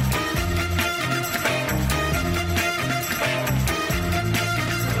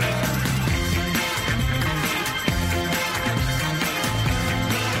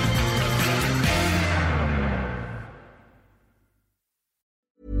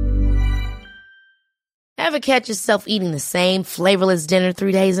 Ever catch yourself eating the same flavorless dinner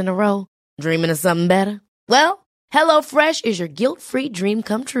 3 days in a row? Dreaming of something better? Well, HelloFresh is your guilt-free dream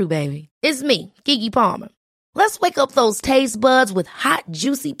come true, baby. It's me, Keke Palmer. Let's wake up those taste buds with hot,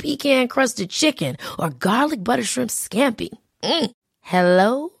 juicy pecan-crusted chicken or garlic butter shrimp scampi.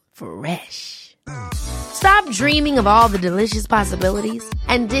 Hello Fresh. Stop dreaming of all the delicious possibilities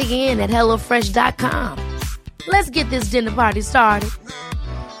and dig in at HelloFresh.com. Let's get this dinner party started.